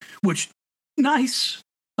 which nice,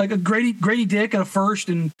 like a Grady Dick and a first,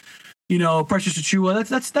 and Precious Achiuwa,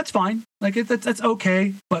 that's fine. Like that's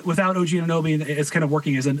okay, but without OG Anunoby, it's kind of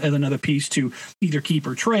working as another piece to either keep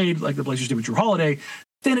or trade, like the Blazers did with Drew Holiday.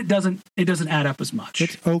 Then it doesn't add up as much.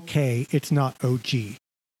 It's okay. It's not OG.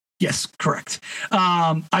 Yes, correct.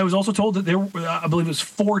 I was also told that I believe it was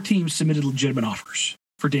 4 teams submitted legitimate offers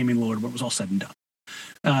for Damian Lillard when it was all said and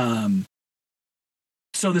done.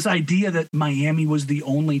 So this idea that Miami was the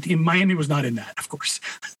only team, Miami was not in that, of course.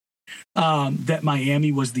 That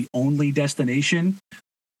Miami was the only destination.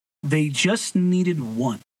 They just needed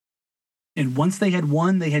one. And once they had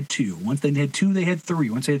one, they had 2. Once they had 2, they had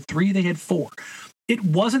 3. Once they had 3, they had 4. It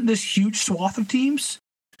wasn't this huge swath of teams,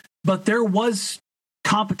 but there was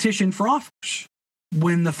competition for offers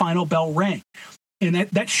when the final bell rang. And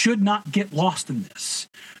that should not get lost in this.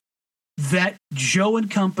 That Joe and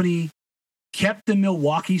company kept the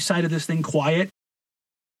Milwaukee side of this thing quiet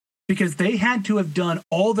because they had to have done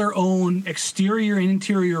all their own exterior and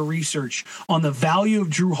interior research on the value of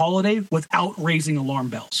Drew Holiday without raising alarm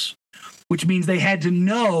bells, which means they had to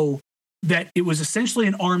know that it was essentially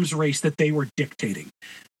an arms race that they were dictating.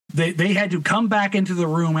 They had to come back into the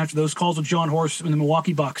room after those calls with John Horst and the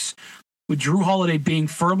Milwaukee Bucks with Drew Holiday being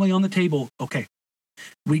firmly on the table. Okay,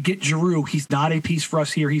 we get Drew. He's not a piece for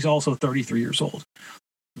us here. He's also 33 years old.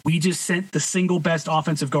 We just sent the single best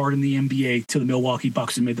offensive guard in the NBA to the Milwaukee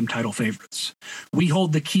Bucks and made them title favorites. We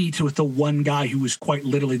hold the key to the one guy who is quite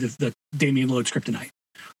literally the Damian Lillard kryptonite.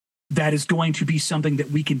 That is going to be something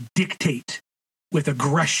that we can dictate with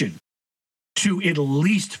aggression to at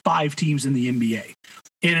least 5 teams in the NBA.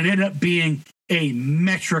 And it ended up being a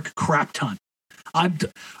metric crap ton.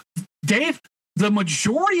 Dave, the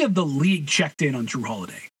majority of the league checked in on Drew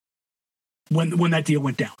Holiday when that deal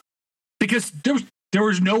went down. Because there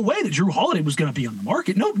was no way that Drew Holiday was going to be on the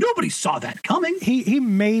market. Nobody saw that coming. He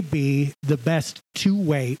may be the best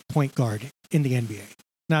two-way point guard in the NBA.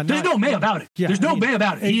 Now, there's no may about it. Yeah, there's no may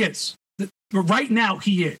about it. He is. Right now,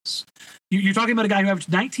 he is. You're talking about a guy who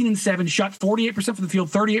averaged 19 and 7, shot 48% from the field,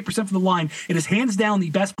 38% from the line. It is hands down the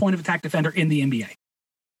best point of attack defender in the NBA.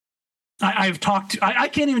 I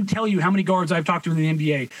can't even tell you how many guards I've talked to in the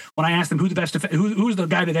NBA when I ask them who's the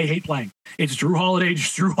guy that they hate playing. It's Drew Holiday,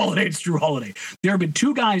 it's Drew Holiday, it's Drew Holiday. There have been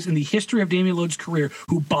 2 guys in the history of Damian Lillard's career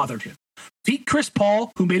who bothered him. Chris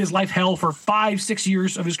Paul, who made his life hell for 5-6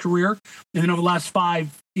 years of his career, and then over the last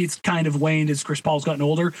 5, it's kind of waned as Chris Paul's gotten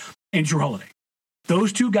older, and Drew Holiday.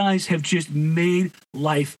 Those 2 guys have just made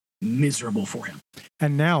life miserable for him.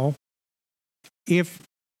 And now, if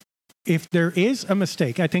there is a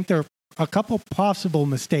mistake, I think there are a couple possible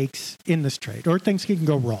mistakes in this trade, or things can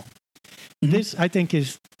go wrong. This, I think,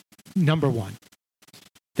 is number one.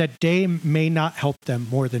 That Dame may not help them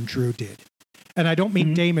more than Drew did. And I don't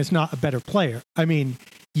mean Dame is not a better player. I mean,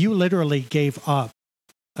 you literally gave up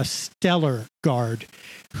a stellar guard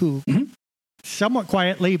who somewhat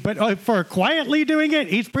quietly, but for quietly doing it,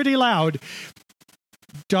 he's pretty loud,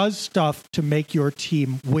 does stuff to make your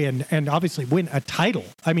team win and obviously win a title.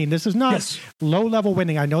 I mean, this is not low-level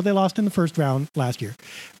winning. I know they lost in the first round last year,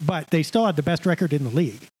 but they still had the best record in the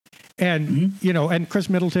league. And, you know, and Chris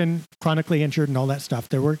Middleton chronically injured and all that stuff.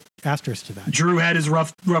 There were asterisks to that. Drew had his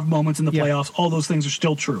rough moments in the playoffs. All those things are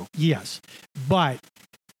still true. Yes. But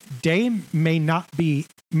Dame may not be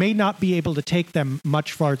able to take them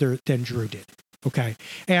much farther than Drew did. Okay.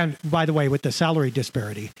 And by the way, with the salary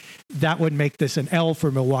disparity, that would make this an L for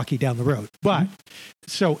Milwaukee down the road. But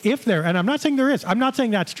so if there, and I'm not saying there is, I'm not saying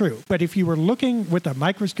that's true, but if you were looking with a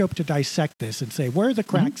microscope to dissect this and say, where are the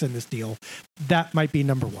cracks in this deal? That might be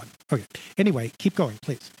number one. Okay. Anyway, keep going,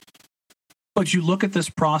 please. But you look at this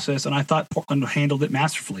process, and I thought Portland handled it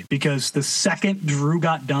masterfully, because the second Drew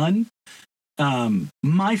got done,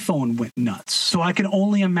 my phone went nuts. So I can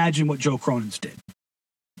only imagine what Joe Cronin's did.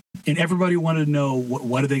 And everybody wanted to know,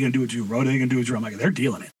 what are they going to do with Drew? What are they going to do with Drew? I'm like, they're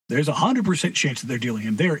dealing it. There's 100% chance that they're dealing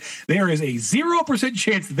him. There is a 0%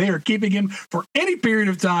 chance that they are keeping him for any period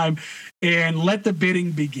of time, and let the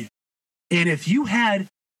bidding begin. And if you had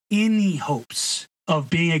any hopes of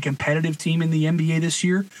being a competitive team in the NBA this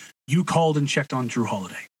year, you called and checked on Drew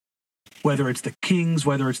Holiday. Whether it's the Kings,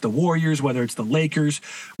 whether it's the Warriors, whether it's the Lakers,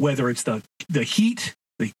 whether it's the Heat,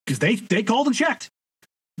 because they called and checked.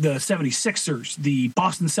 The 76ers, the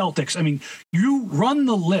Boston Celtics. I mean, you run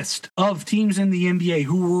the list of teams in the NBA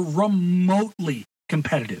who were remotely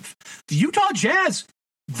competitive. The Utah Jazz,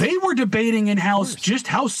 they were debating in-house just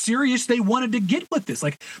how serious they wanted to get with this.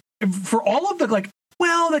 Like, for all of the, like,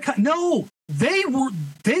 well, no, they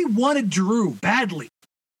wanted Drew badly.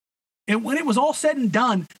 And when it was all said and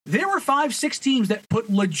done, there were 5-6 teams that put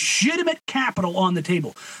legitimate capital on the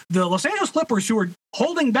table. The Los Angeles Clippers, who are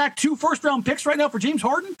holding back 2 first-round picks right now for James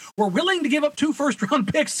Harden, were willing to give up 2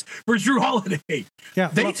 first-round picks for Drew Holiday. Yeah,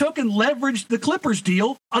 they took and leveraged the Clippers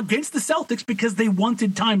deal against the Celtics because they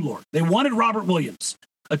wanted Time Lord. They wanted Robert Williams,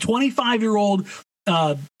 a 25-year-old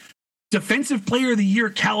defensive player of the year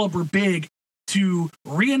caliber big, to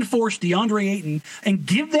reinforce DeAndre Ayton and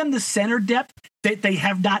give them the center depth that they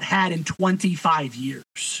have not had in 25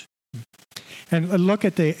 years. And look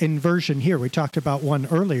at the inversion here. We talked about one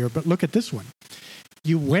earlier, but look at this one.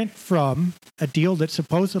 You went from a deal that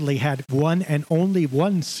supposedly had one and only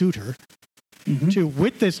one suitor to,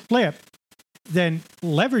 with this flip, then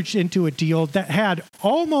leveraged into a deal that had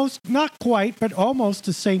almost, not quite, but almost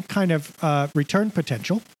the same kind of return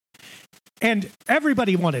potential. And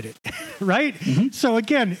everybody wanted it, right? So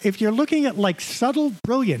again, if you're looking at like subtle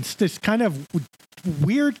brilliance, this kind of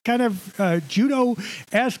weird kind of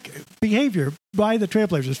judo-esque behavior by the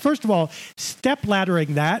Trailblazers. First of all, step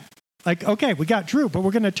laddering that. Like, okay, we got Drew, but we're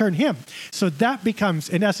going to turn him. So that becomes,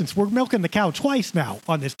 in essence, we're milking the cow twice now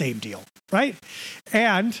on this Dame deal, right?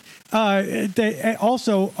 And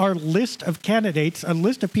also our list of candidates, a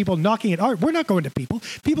list of people knocking at our, we're not going to people.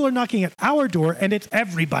 People are knocking at our door, and it's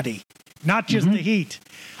everybody, not just the Heat.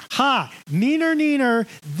 Neener,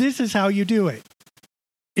 this is how you do it.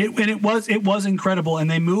 It was incredible, and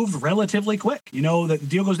they moved relatively quick. You know, the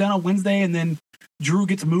deal goes down on Wednesday, and then Drew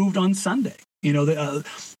gets moved on Sunday. You know,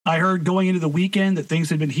 I heard going into the weekend that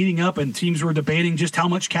things had been heating up and teams were debating just how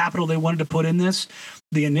much capital they wanted to put in this.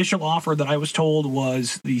 The initial offer that I was told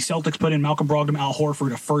was the Celtics put in Malcolm Brogdon, Al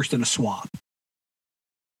Horford, a first and a swap.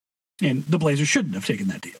 And the Blazers shouldn't have taken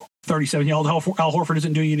that deal. 37-year-old Al Horford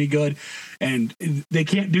isn't doing any good, and they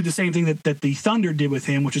can't do the same thing that the Thunder did with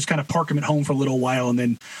him, which is kind of park him at home for a little while and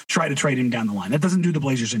then try to trade him down the line. That doesn't do the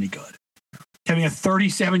Blazers any good. Having a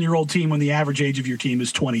 37-year-old team when the average age of your team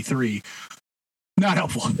is 23, not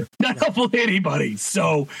helpful. Not helpful to anybody.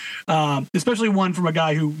 So, especially one from a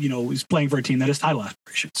guy who, you know, is playing for a team that has title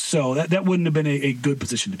aspirations. So that wouldn't have been a good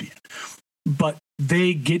position to be in. But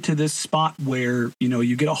they get to this spot where, you know,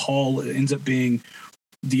 you get a haul. It ends up being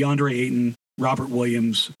DeAndre Ayton, Robert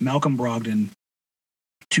Williams, Malcolm Brogdon,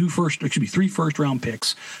 3 first-round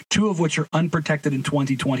picks, 2 of which are unprotected in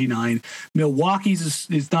 2029. Milwaukee's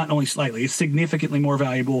is not only slightly, it's significantly more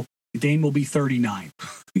valuable. Dame will be 39.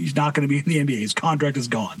 He's not going to be in the NBA. His contract is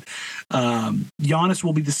gone. Giannis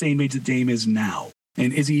will be the same age that Dame is now.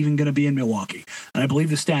 And is he even going to be in Milwaukee? And I believe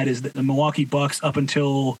the stat is that the Milwaukee Bucks, up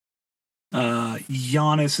until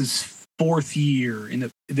Giannis's 4th year,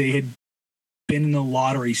 they had been in the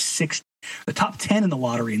lottery, the top 10 in the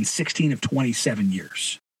lottery in 16 of 27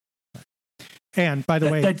 years. And by the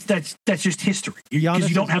way, that's just history, because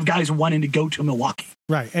you don't have guys wanting to go to Milwaukee.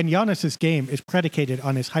 Right. And Giannis's game is predicated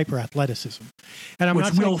on his hyper athleticism. And I'm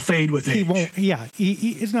which not will fade with age. He won't, yeah.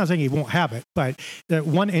 It's not saying he won't have it, but that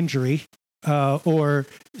one injury or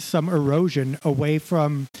some erosion away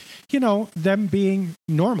from, them being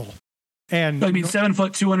normal. And I mean, 7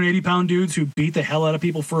 foot, 280 pound dudes who beat the hell out of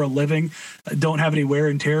people for a living don't have any wear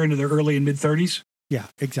and tear into their early and mid 30s. Yeah,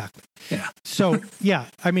 exactly. Yeah. So, yeah,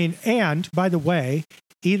 I mean, and by the way,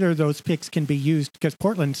 either of those picks can be used because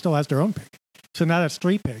Portland still has their own pick. So now that's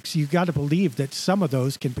 3 picks. You've got to believe that some of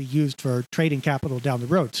those can be used for trading capital down the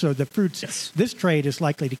road. So the fruits, This trade is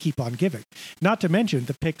likely to keep on giving. Not to mention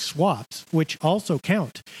the pick swaps, which also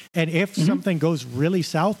count. And if something goes really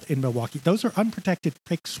south in Milwaukee, those are unprotected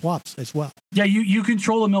pick swaps as well. Yeah, you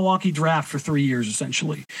control a Milwaukee draft for 3 years,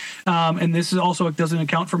 essentially. And this is also, it doesn't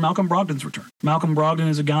account for Malcolm Brogdon's return. Malcolm Brogdon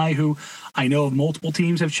is a guy who I know multiple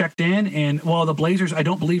teams have checked in. And while the Blazers, I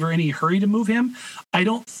don't believe, are in any hurry to move him, I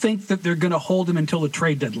don't think that they're going to hold him until the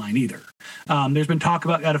trade deadline either. There's been talk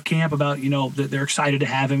out of camp about, that they're excited to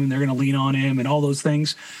have him and they're going to lean on him and all those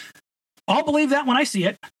things. I'll believe that when I see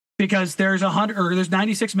it, because there's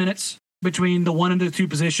 96 minutes between the 1 and the 2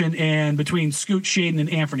 position, and between Scoot, Shaden,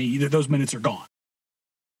 and Anthony, those minutes are gone.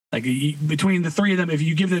 Like between the 3 of them, if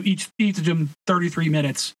you give them each of them 33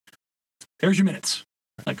 minutes, there's your minutes.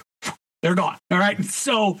 Like they're gone. All right.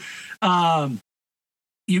 So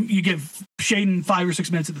you give Shaden 5 or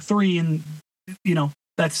 6 minutes at the 3, and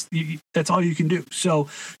that's all you can do. So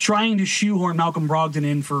trying to shoehorn Malcolm Brogdon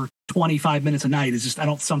in for 25 minutes a night is just, I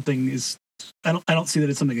don't see that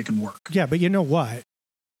it's something that can work. Yeah, but you know what?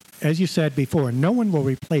 As you said before, no one will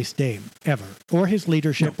replace Dame ever, or his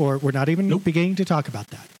leadership, or we're not even beginning to talk about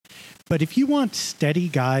that. But if you want steady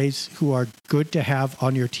guys who are good to have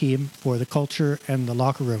on your team for the culture and the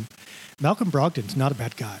locker room, Malcolm Brogdon's not a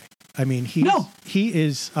bad guy. I mean, he's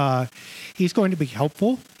going to be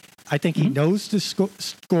helpful. I think he knows the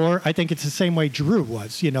score. I think it's the same way Drew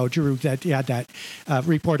was. Drew that had that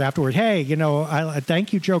report afterward. Hey, I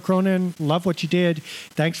thank you, Joe Cronin. Love what you did.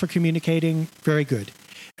 Thanks for communicating. Very good.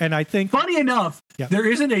 And I think, funny enough, there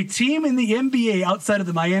isn't a team in the NBA outside of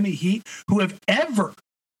the Miami Heat who have ever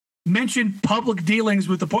mentioned public dealings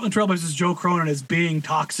with the Portland Trailblazers, Joe Cronin, as being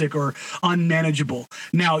toxic or unmanageable.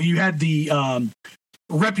 Now, you had the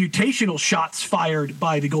reputational shots fired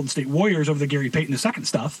by the Golden State Warriors over the Gary Payton II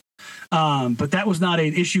stuff. But that was not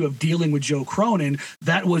an issue of dealing with Joe Cronin.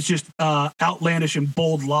 That was just outlandish and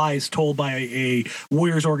bold lies told by a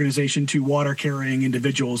Warriors organization to water-carrying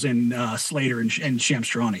individuals in Slater and Shams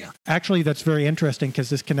Charania. Actually, that's very interesting because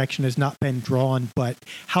this connection has not been drawn, but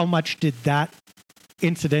how much did that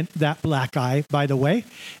incident, that black eye, by the way,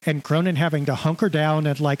 and Cronin having to hunker down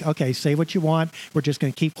and okay, say what you want. We're just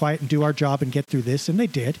going to keep quiet and do our job and get through this. And they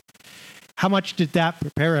did. How much did that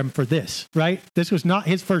prepare him for this, right? This was not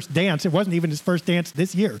his first dance. It wasn't even his first dance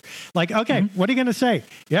this year. Okay, what are you going to say?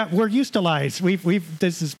 Yeah, we're used to lies.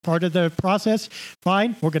 This is part of the process.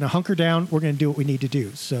 Fine. We're going to hunker down. We're going to do what we need to do.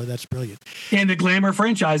 So that's brilliant. And the glamour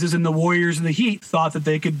franchises and the Warriors and the Heat thought that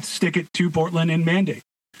they could stick it to Portland and mandate.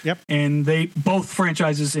 Yep. And both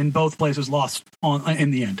franchises in both places lost in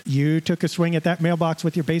the end. You took a swing at that mailbox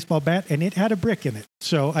with your baseball bat and it had a brick in it.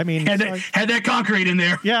 So, I mean, had that concrete in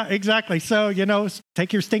there. Yeah, exactly. So,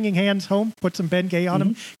 take your stinging hands home, put some Bengay on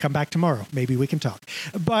them, come back tomorrow. Maybe we can talk.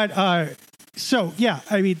 But,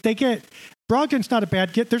 Brogdon's not a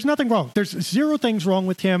bad kid. There's nothing wrong. There's 0 things wrong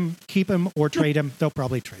with him. Keep him or trade him. They'll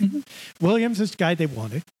probably trade him. Williams is the guy they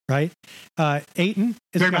wanted, right? Ayton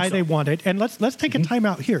is the guy they wanted. And let's take a time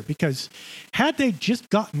out here, because had they just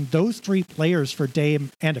gotten those 3 players for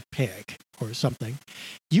Dame and a pick or something,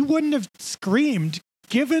 you wouldn't have screamed,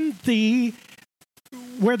 given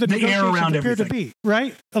where the negotiations appear to be,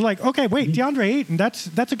 right? Okay, wait, DeAndre Ayton, that's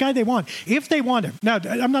a guy they want. If they want him. Now,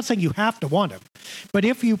 I'm not saying you have to want him, but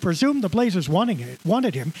if you presume the Blazers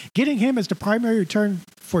wanted him, getting him as the primary return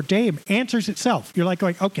for Dame answers itself. You're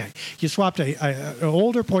going, okay, you swapped an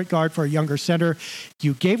older point guard for a younger center.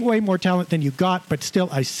 You gave away more talent than you got, but still,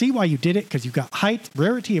 I see why you did it, because you got height,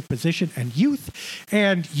 rarity of position, and youth,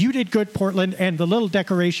 and you did good, Portland, and the little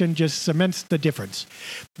decoration just cements the difference.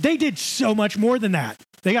 They did so much more than that.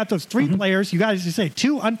 They got those 3 players. You guys just say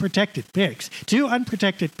 2 unprotected picks, 2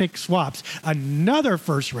 unprotected pick swaps, another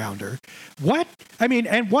first rounder. What? I mean,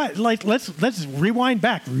 and what? Let's rewind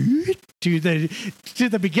back to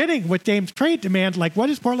the beginning with Dame's trade demand.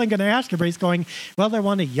 What is Portland going to ask? Everybody's going, well, they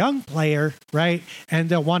want a young player, right? And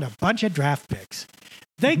they'll want a bunch of draft picks.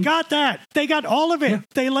 They got that. They got all of it. Yeah.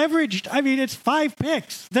 They leveraged. I mean, it's 5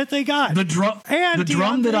 picks that they got. The drum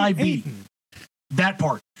that I beat. That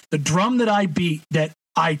part. The drum that I beat, that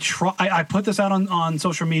I put this out on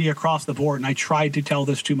social media across the board, and I tried to tell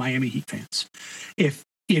this to Miami Heat fans. If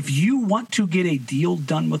you want to get a deal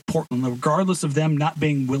done with Portland, regardless of them not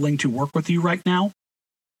being willing to work with you right now,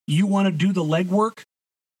 you want to do the legwork,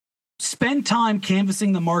 spend time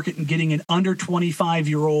canvassing the market and getting an under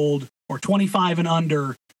 25-year-old or 25 and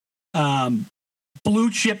under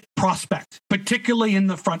blue chip prospect, particularly in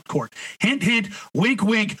the front court. Hint, hint, wink,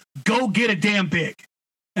 wink, go get a damn big.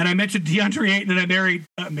 And I mentioned DeAndre Ayton,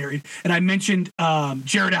 and I mentioned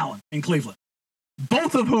Jared Allen in Cleveland,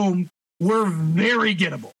 both of whom were very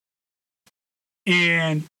gettable.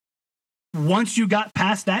 And once you got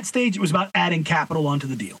past that stage, it was about adding capital onto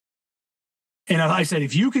the deal. And I said,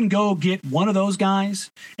 if you can go get one of those guys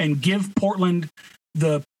and give Portland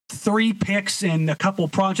the 3 picks and a couple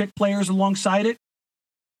project players alongside it,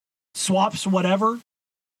 swaps, whatever,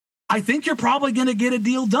 I think you're probably going to get a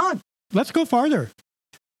deal done. Let's go farther.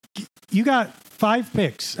 You got 5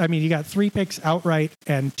 picks. I mean, you got 3 picks outright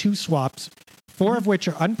and 2 swaps, 4 of which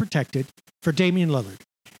are unprotected for Damian Lillard.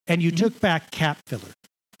 And you took back cap filler.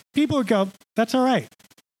 People would go, that's all right.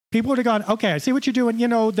 People would have gone, okay, I see what you're doing. You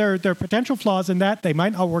know, there are potential flaws in that. They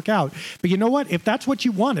might not work out. But you know what? If that's what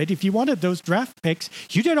you wanted, if you wanted those draft picks,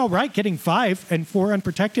 you did all right getting 5 and 4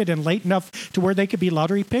 unprotected and late enough to where they could be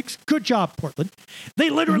lottery picks. Good job, Portland. They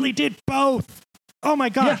literally did both. Oh my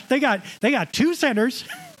gosh. Yeah. They got 2 centers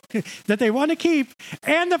that they want to keep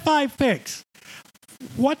and the 5 picks.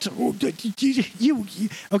 What? You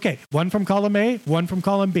okay, 1 from column A, 1 from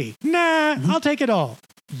column B. Nah, I'll take it all.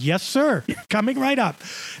 Yes, sir. Coming right up.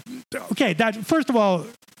 Okay, that first of all,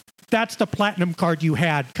 that's the platinum card you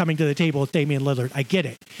had coming to the table with Damian Lillard. I get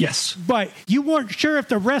it. Yes. But you weren't sure if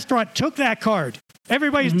the restaurant took that card.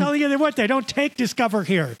 Everybody's telling you they don't take Discover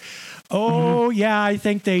here. Oh, yeah, I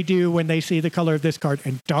think they do when they see the color of this card.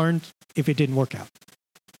 And darned if it didn't work out.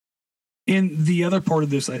 And the other part of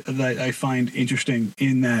this that I find interesting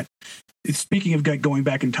in that, speaking of going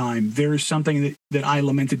back in time, there's something that I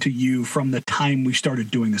lamented to you from the time we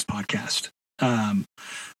started doing this podcast. The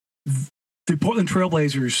Portland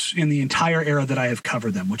Trailblazers, in the entire era that I have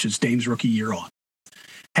covered them, which is Dame's rookie year on,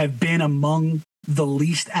 have been among the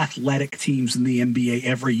least athletic teams in the NBA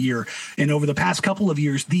every year. And over the past couple of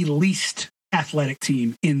years, the least athletic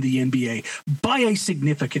team in the NBA by a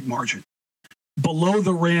significant margin. Below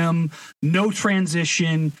the rim, no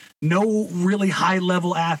transition, no really high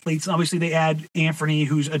level athletes. Obviously, they add Anthony,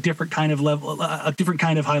 who's a different kind of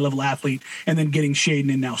high level athlete, and then getting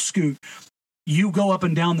Shaden and now Scoot. You go up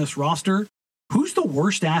and down this roster. Who's the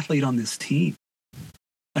worst athlete on this team?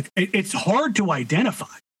 Like, it's hard to identify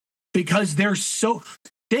because they're so.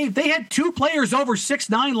 Dave, they had 2 players over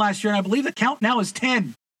 6'9" last year, and I believe the count now is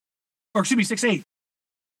 10, or excuse me, 6'8".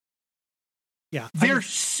 Yeah, they're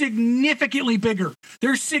significantly bigger.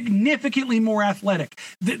 They're significantly more athletic.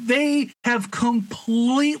 They have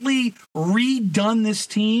completely redone this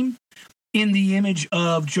team in the image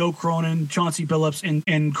of Joe Cronin, Chauncey Billups,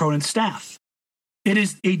 and Cronin's staff. It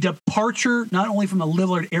is a departure not only from the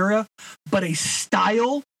Lillard era, but a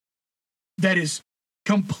style that is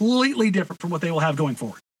completely different from what they will have going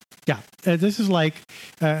forward. Yeah, this is like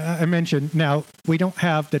I mentioned. Now, we don't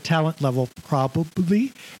have the talent level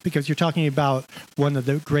probably because you're talking about one of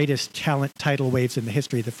the greatest talent tidal waves in the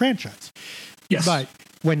history of the franchise. Yes. But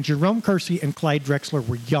when Jerome Kersey and Clyde Drexler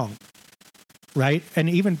were young, right? And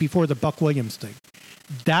even before the Buck Williams thing,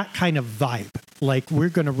 that kind of vibe, like we're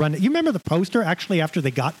going to run it. You remember the poster actually after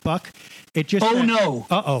they got Buck? It just said,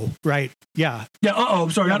 no. Right. Yeah. Yeah. I'm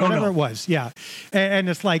sorry. Whatever it was. Yeah. And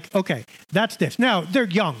it's like, okay, that's this. Now they're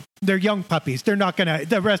young. They're young puppies. They're not going to,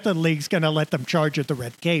 the rest of the league's going to let them charge at the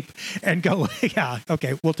red cape and go, yeah,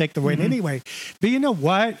 okay, we'll take the win anyway. But you know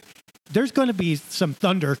what? There's going to be some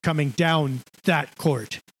thunder coming down that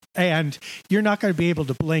court and you're not going to be able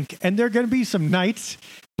to blink. And there are going to be some nights,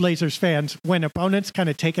 Blazers fans, when opponents kind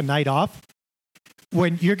of take a night off,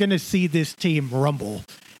 when you're going to see this team rumble.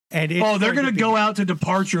 And they're going to go out to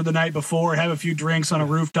departure the night before, have a few drinks on a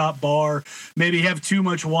rooftop bar, maybe have too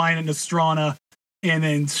much wine in Nostrana, and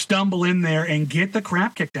then stumble in there and get the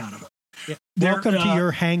crap kicked out of them. Yeah. Welcome to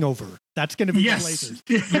your hangover. That's going to be the Blazers.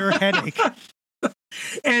 Your headache.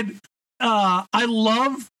 And I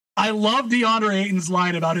love DeAndre Ayton's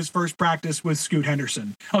line about his first practice with Scoot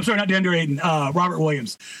Henderson. I'm sorry, not DeAndre Ayton, Robert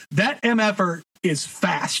Williams. That MFer is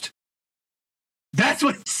fast. That's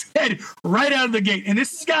what he said right out of the gate. And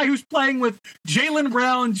this is a guy who's playing with Jaylen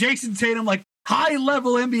Brown, Jason Tatum, like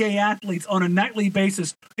high-level NBA athletes on a nightly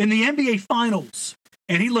basis in the NBA Finals.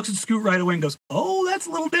 And he looks at Scoot right away and goes, oh, that's a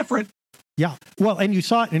little different. Yeah. Well, and you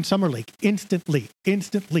saw it in Summer League instantly.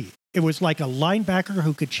 It was like a linebacker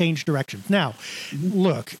who could change directions. Now,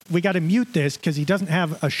 look, we got to mute this because he doesn't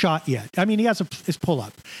have a shot yet. I mean, he has his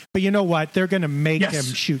pull-up. But you know what? They're going to make him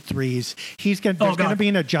shoot threes. There's going to be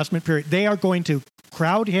an adjustment period. They are going to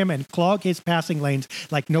crowd him and clog his passing lanes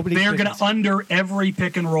like nobody's They're going to under every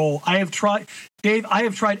pick and roll. I have tried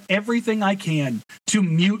everything I can to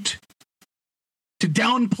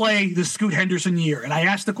downplay the Scoot Henderson year. And I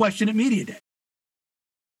asked the question at Media Day.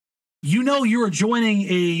 You know, you are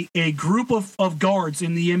joining a group of guards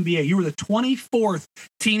in the NBA. You were the 24th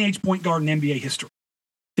teenage point guard in NBA history.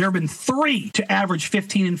 There have been 3 to average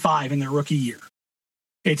 15 and 5 in their rookie year.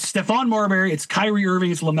 It's Stephon Marbury, it's Kyrie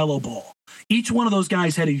Irving, it's LaMelo Ball. Each one of those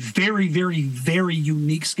guys had a very, very, very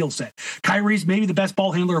unique skill set. Kyrie's maybe the best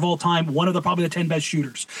ball handler of all time, one of probably the 10 best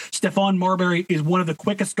shooters. Stephon Marbury is one of the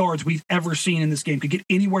quickest guards we've ever seen in this game. Could get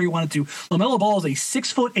anywhere he wanted to. LaMelo Ball is a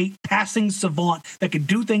 6'8" passing savant that could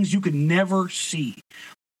do things you could never see.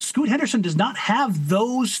 Scoot Henderson does not have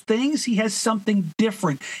those things. He has something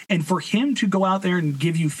different. And for him to go out there and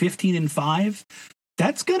give you 15 and 5,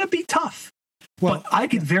 that's going to be tough. Well, but I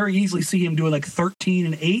could very easily see him doing like 13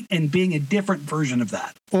 and 8 and being a different version of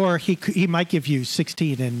that. Or he might give you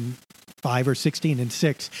 16 and 5 or 16 and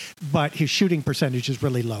 6, but his shooting percentage is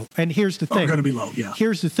really low. And here's the thing. Going to be low, yeah.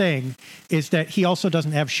 Here's the thing is that he also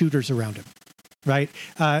doesn't have shooters around him, right?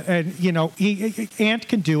 And, you know, Ant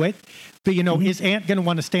can do it. But, you know, is Ant going to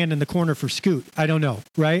want to stand in the corner for Scoot? I don't know,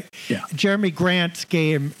 right? Yeah. Jeremy Grant's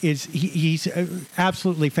game is he's an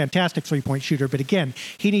absolutely fantastic three-point shooter. But, again,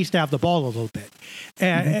 he needs to have the ball a little bit.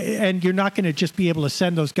 And you're not going to just be able to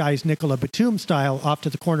send those guys Nicola Batum style off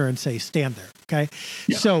to the corner and say, stand there, okay?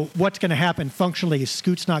 Yeah. So what's going to happen functionally is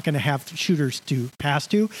Scoot's not going to have shooters to pass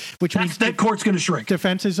to, which means that court's going to shrink.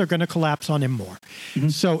 Defenses are going to collapse on him more.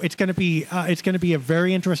 So it's going to be a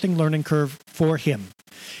very interesting learning curve for him.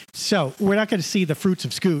 So we're not going to see the fruits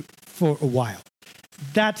of Scoot for a while.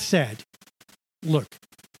 That said, look,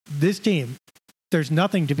 this team, there's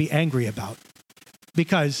nothing to be angry about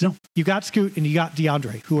because you got Scoot and you got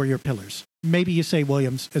DeAndre, who are your pillars. Maybe you say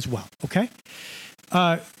Williams as well, okay?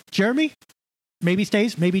 Jeremy, maybe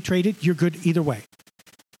stays, maybe traded. You're good either way.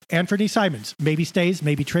 Anthony Simons, maybe stays,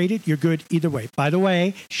 maybe traded. You're good either way. By the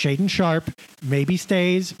way, Shaedon Sharpe, maybe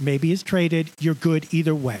stays, maybe is traded. You're good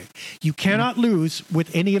either way. You cannot lose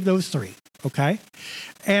with any of those 3, okay?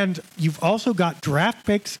 And you've also got draft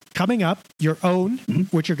picks coming up, your own,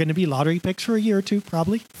 which are going to be lottery picks for a year or 2,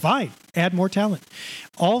 probably. Fine. Add more talent.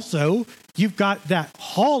 Also, you've got that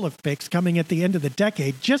haul of picks coming at the end of the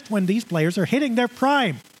decade, just when these players are hitting their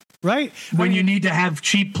prime. Right? When you need to have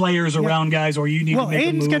cheap players around guys or you need to make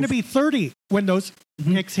a move. Aiden's going to be 30 when those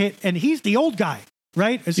picks hit, and he's the old guy,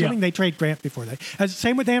 right? Assuming they trade Grant before that.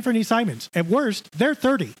 Same with Anthony Simons. At worst, they're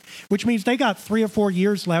 30, which means they got 3 or 4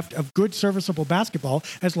 years left of good, serviceable basketball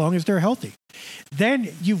as long as they're healthy.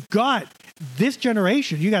 Then you've got this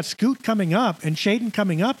generation. You got Scoot coming up and Shaedon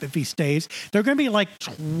coming up if he stays. They're going to be like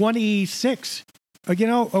 26.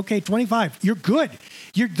 25. You're good.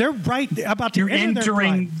 They're right about to You're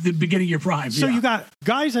entering the beginning of your prime. So you got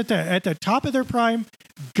guys at the top of their prime,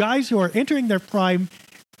 guys who are entering their prime,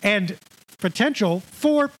 and potential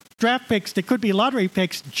 4 draft picks that could be lottery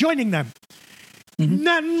picks joining them.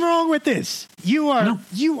 Nothing wrong with this. You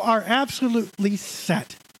are absolutely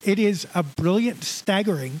set. It is a brilliant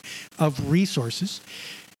staggering of resources.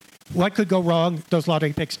 What could go wrong? Those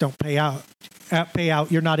lottery picks don't pay out.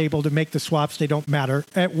 You're not able to make the swaps. They don't matter.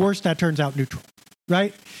 At worst, that turns out neutral,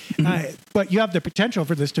 right? But you have the potential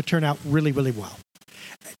for this to turn out really, really well.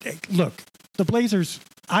 Look, the Blazers,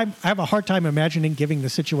 I have a hard time imagining giving the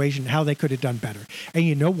situation how they could have done better. And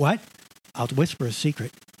you know what? I'll whisper a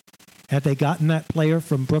secret. Had they gotten that player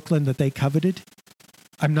from Brooklyn that they coveted,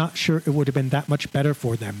 I'm not sure it would have been that much better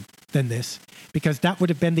for them than this, because that would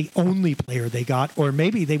have been the only player they got, or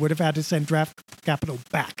maybe they would have had to send draft capital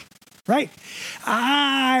back. Right.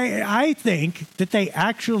 I think that they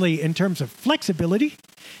actually, in terms of flexibility,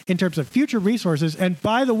 in terms of future resources, and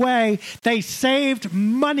by the way, they saved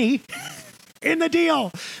money in the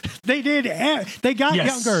deal. They did. They got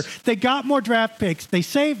younger. They got more draft picks. They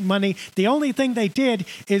saved money. The only thing they did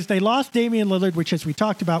is they lost Damian Lillard, which, as we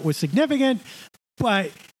talked about, was significant.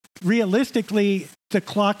 But realistically, the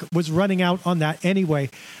clock was running out on that anyway.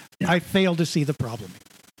 I fail to see the problem.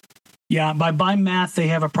 Yeah, by my math, they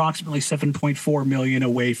have approximately $7.4 million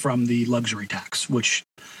away from the luxury tax, which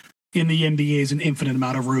in the NBA is an infinite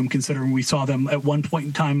amount of room, considering we saw them at one point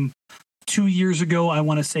in time 2 years ago, I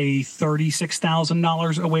want to say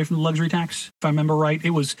 $36,000 away from the luxury tax, if I remember right. It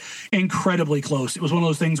was incredibly close. It was one of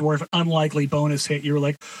those things where if an unlikely bonus hit, you were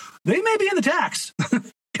like, they may be in the tax.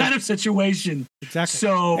 kind of situation. Exactly.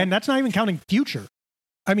 So, and that's not even counting future.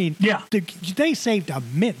 I mean, yeah, they saved a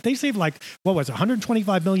mint. They saved like, what was it,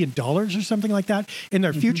 $125 million or something like that in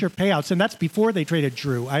their future payouts. And that's before they traded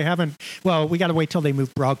Drew. We got to wait till they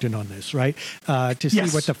move Brogdon on this, right? To see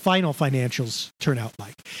what the final financials turn out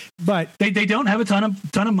like. But they don't have a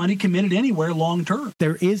ton of money committed anywhere long term.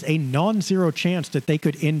 There is a non-zero chance that they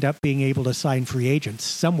could end up being able to sign free agents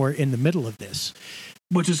somewhere in the middle of this.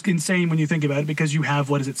 Which is insane when you think about it, because you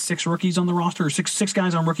have, 6 rookies on the roster, or six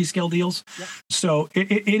guys on rookie scale deals. Yep. So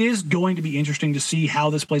it is going to be interesting to see how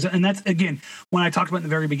this plays out. And that's, again, when I talked about in the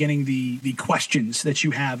very beginning, the questions that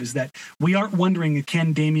you have is that we aren't wondering,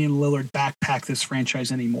 can Damian Lillard backpack this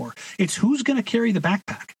franchise anymore? It's who's going to carry the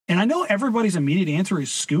backpack. And I know everybody's immediate answer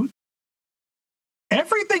is Scoot.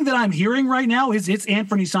 Everything that I'm hearing right now is it's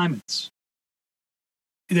Anthony Simons.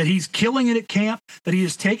 That he's killing it at camp, that he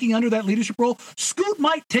is taking under that leadership role. Scoot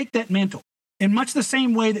might take that mantle in much the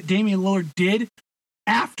same way that Damian Lillard did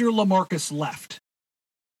after LaMarcus left.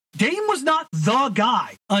 Dame was not the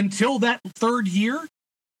guy until that third year,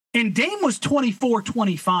 and Dame was 24,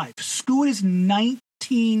 25. Scoot is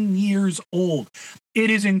 19 years old. It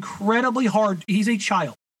is incredibly hard. He's a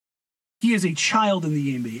child. He is a child in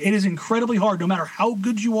the NBA. It is incredibly hard, no matter how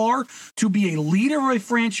good you are, to be a leader of a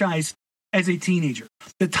franchise as a teenager.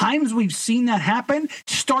 The times we've seen that happen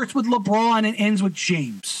starts with LeBron and ends with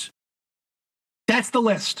James. That's the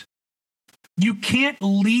list. You can't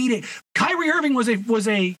lead it. Kyrie Irving was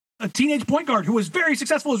a teenage point guard who was very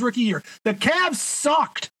successful his rookie year. The Cavs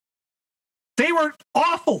sucked. They were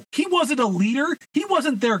awful. He wasn't a leader. He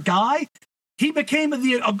wasn't their guy. He became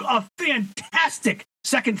a fantastic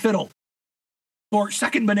second fiddle, or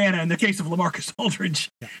second banana in the case of LaMarcus Aldridge.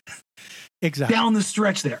 Exactly. Down the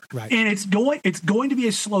stretch there. Right. And it's going to be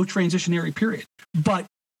a slow transitionary period. But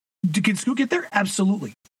can Scoot get there?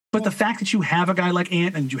 Absolutely. But the fact that you have a guy like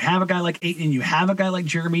Ant, and you have a guy like Ayton, and you have a guy like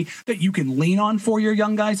Jeremy that you can lean on for your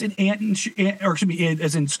young guys in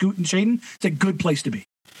as in Scoot and Shaden, it's a good place to be.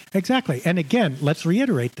 Exactly. And again, let's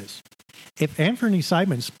reiterate this. If Anthony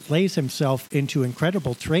Simons plays himself into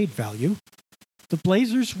incredible trade value, the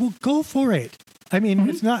Blazers will go for it. I mean,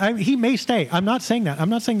 it's not. He may stay. I'm not saying that. I'm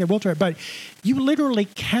not saying they will try, but you literally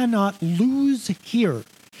cannot lose here.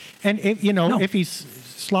 And if he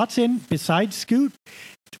slots in beside Scoot,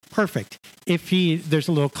 perfect. If there's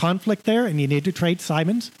a little conflict there and you need to trade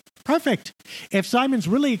Simons, perfect. If Simons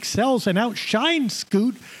really excels and outshines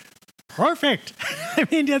Scoot, perfect. I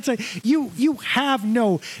mean, you have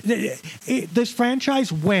this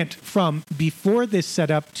franchise went from before this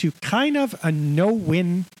setup to kind of a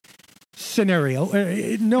no-win scenario.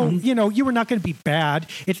 You were not going to be bad.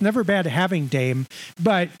 It's never bad having Dame,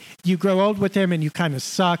 but you grow old with him and you kind of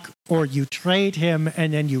suck, or you trade him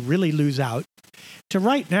and then you really lose out. To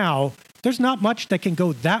right now, there's not much that can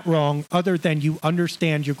go that wrong other than you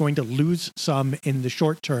understand you're going to lose some in the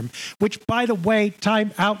short term, which, by the way,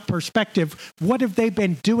 time out perspective, what have they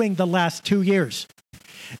been doing the last 2 years?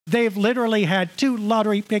 They've literally had 2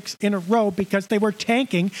 lottery picks in a row because they were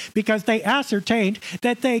tanking, because they ascertained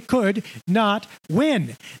that they could not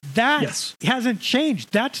win. That hasn't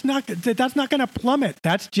changed. That's not going to plummet.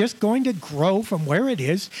 That's just going to grow from where it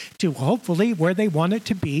is to hopefully where they want it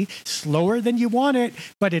to be, slower than you want it,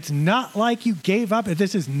 but it's not like you gave up.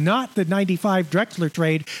 This is not the 95 Drexler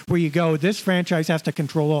trade where you go, this franchise has to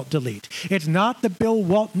Control-Alt-Delete. It's not the Bill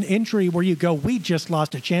Walton injury where you go, we just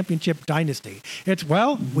lost a championship dynasty. It's,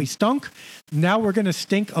 we stunk. Now we're going to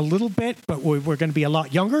stink a little bit, but we're going to be a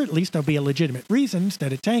lot younger. At least there'll be a legitimate reason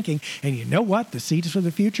instead of tanking. And you know what? The seeds for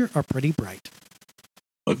the future are pretty bright.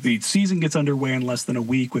 Look, the season gets underway in less than a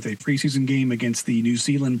week with a preseason game against the New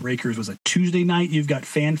Zealand Breakers. It was a Tuesday night. You've got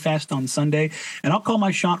Fan Fest on Sunday. And I'll call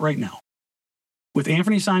my shot right now. With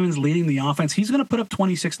Anthony Simons leading the offense, he's going to put up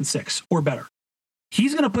 26 and 6 or better.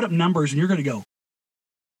 He's going to put up numbers and you're going to go,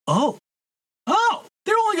 oh,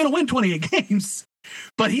 they're only going to win 28 games.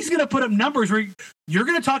 But he's going to put up numbers where you're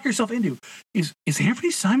going to talk yourself into, is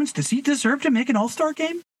Anthony Simons, does he deserve to make an all-star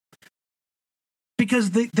game?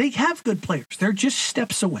 Because they have good players. They're just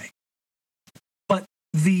steps away. But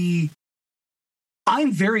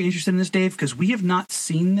I'm very interested in this, Dave, because we have not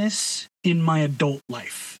seen this in my adult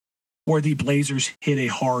life where the Blazers hit a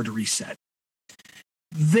hard reset.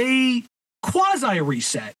 They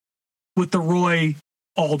quasi-reset with the Roy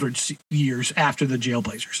Aldridge years after the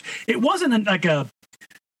Jailblazers. It wasn't like an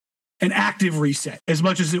active reset as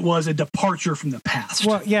much as it was a departure from the past.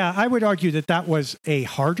 Well, yeah, I would argue that was a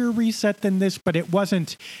harder reset than this, but it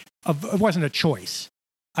wasn't a choice.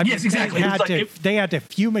 I mean, yes, exactly. They had to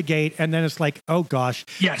fumigate, and then it's like, oh gosh,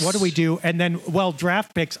 yes. What do we do? And then, well,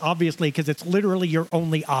 draft picks, obviously, because it's literally your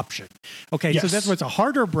only option. Okay, yes. so this was a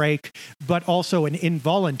harder break, but also an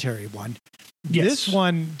involuntary one. Yes. This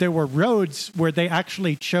one, there were roads where they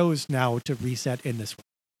actually chose now to reset in this one.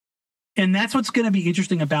 And that's what's going to be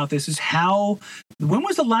interesting about this is when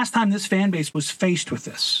was the last time this fan base was faced with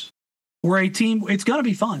this? Where a team, it's going to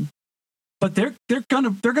be fun, but they're going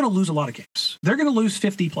to lose a lot of games. They're going to lose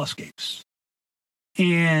 50 plus games.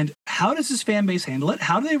 And how does this fan base handle it?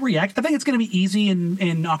 How do they react? I think it's going to be easy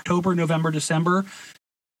in October, November, December.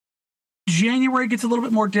 January gets a little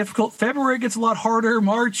bit more difficult. February gets a lot harder.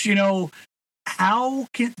 March, how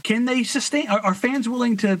can they sustain? Are fans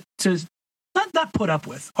willing to not put up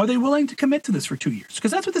with? Are they willing to commit to this for 2 years?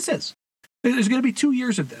 Because that's what this is. There's going to be 2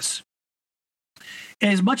 years of this.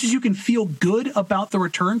 And as much as you can feel good about the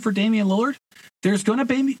return for Damian Lillard, there's going to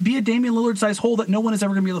be a Damian Lillard-sized hole that no one is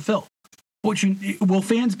ever going to be able to fill. Will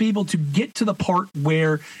fans be able to get to the part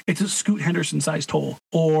where it's a Scoot Henderson-sized hole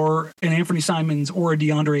or an Anthony Simons or a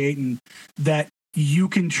DeAndre Ayton that you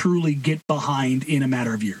can truly get behind in a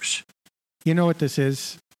matter of years? You know what this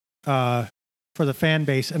is for the fan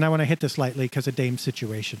base, and I want to hit this lightly because of Dame's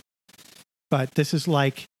situation. But this is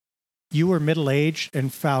like you were middle-aged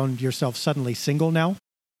and found yourself suddenly single now.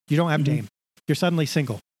 You don't have Dame. You're suddenly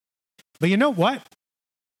single. But you know what?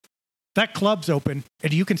 That club's open,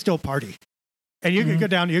 and you can still party. And you can go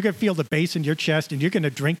down, you're going to feel the bass in your chest, and you're going to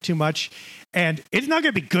drink too much, and it's not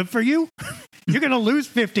going to be good for you. You're going to lose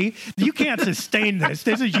 50. You can't sustain this.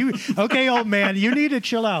 This is you. Okay, old man, you need to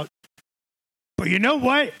chill out. But you know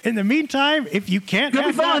what? In the meantime, if you can't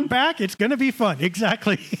have that back, it's going to be fun.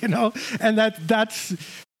 Exactly. And that's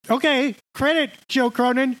okay. Credit Joe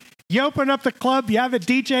Cronin. You open up the club, you have a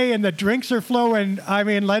DJ, and the drinks are flowing. I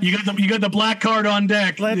mean, you got the black card on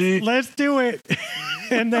deck. Let's do it.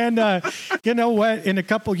 And then, you know what? In a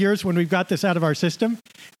couple years, when we've got this out of our system,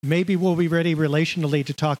 maybe we'll be ready relationally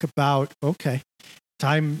to talk about, okay,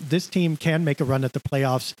 this team can make a run at the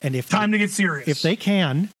playoffs. And to get serious. If they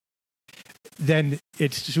can, then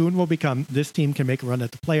it soon will become this team can make a run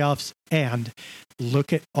at the playoffs. And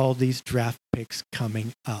look at all these draft picks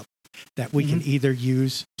coming up that we can either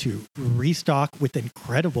use to restock with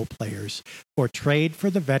incredible players or trade for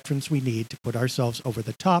the veterans we need to put ourselves over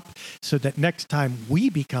the top so that next time we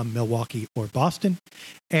become Milwaukee or Boston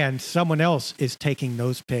and someone else is taking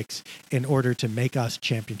those picks in order to make us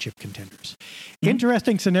championship contenders.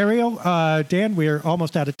 Interesting scenario. Dan, we're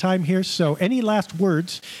almost out of time here. So any last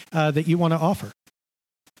words that you want to offer?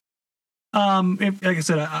 Like I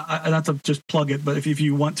said, I not to just plug it, but if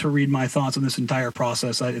you want to read my thoughts on this entire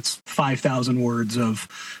process, it's 5,000 words of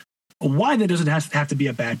why there doesn't have to be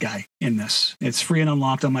a bad guy in this. It's free and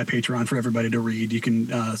unlocked on my Patreon for everybody to read. You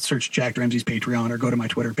can search Jack Ramsey's Patreon or go to my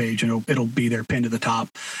Twitter page and it'll be there pinned to the top.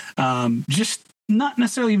 Just not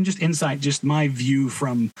necessarily even just insight, just my view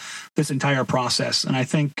from this entire process. And I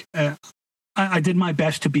think I did my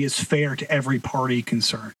best to be as fair to every party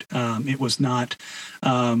concerned. It was not,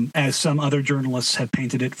 as some other journalists have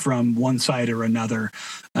painted it, from one side or another,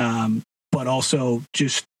 but also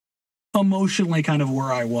just emotionally kind of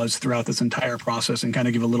where I was throughout this entire process and kind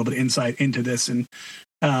of give a little bit of insight into this. And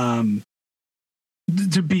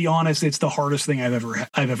to be honest, it's the hardest thing I've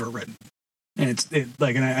ever written. And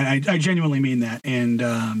I genuinely mean that.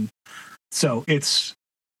 And so it's,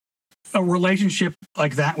 a relationship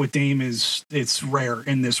like that with Dame it's rare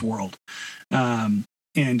in this world. And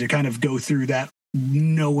to kind of go through that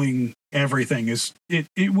knowing everything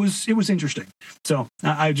it was interesting. So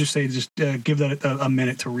I just say give that a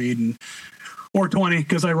minute to read or 20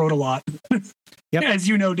 because I wrote a lot. Yep. As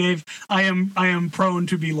you know, Dave, I am prone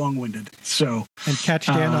to be long-winded. So and catch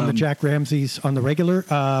Dan on the Jack Ramsey's on the regular.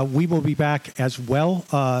 We will be back as well,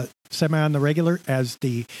 semi on the regular as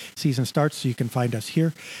the season starts. So you can find us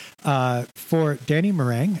here. For Danny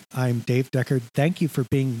Marang, I'm Dave Deckard. Thank you for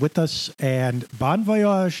being with us, and bon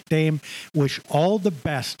voyage, Dame. Wish all the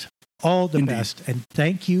best, best, and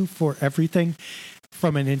thank you for everything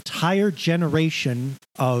from an entire generation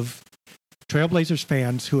of Trailblazers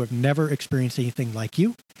fans who have never experienced anything like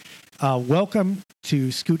you. Welcome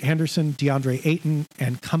to Scoot Henderson, DeAndre Ayton,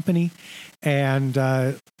 and company. And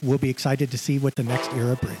we'll be excited to see what the next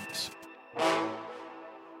era brings.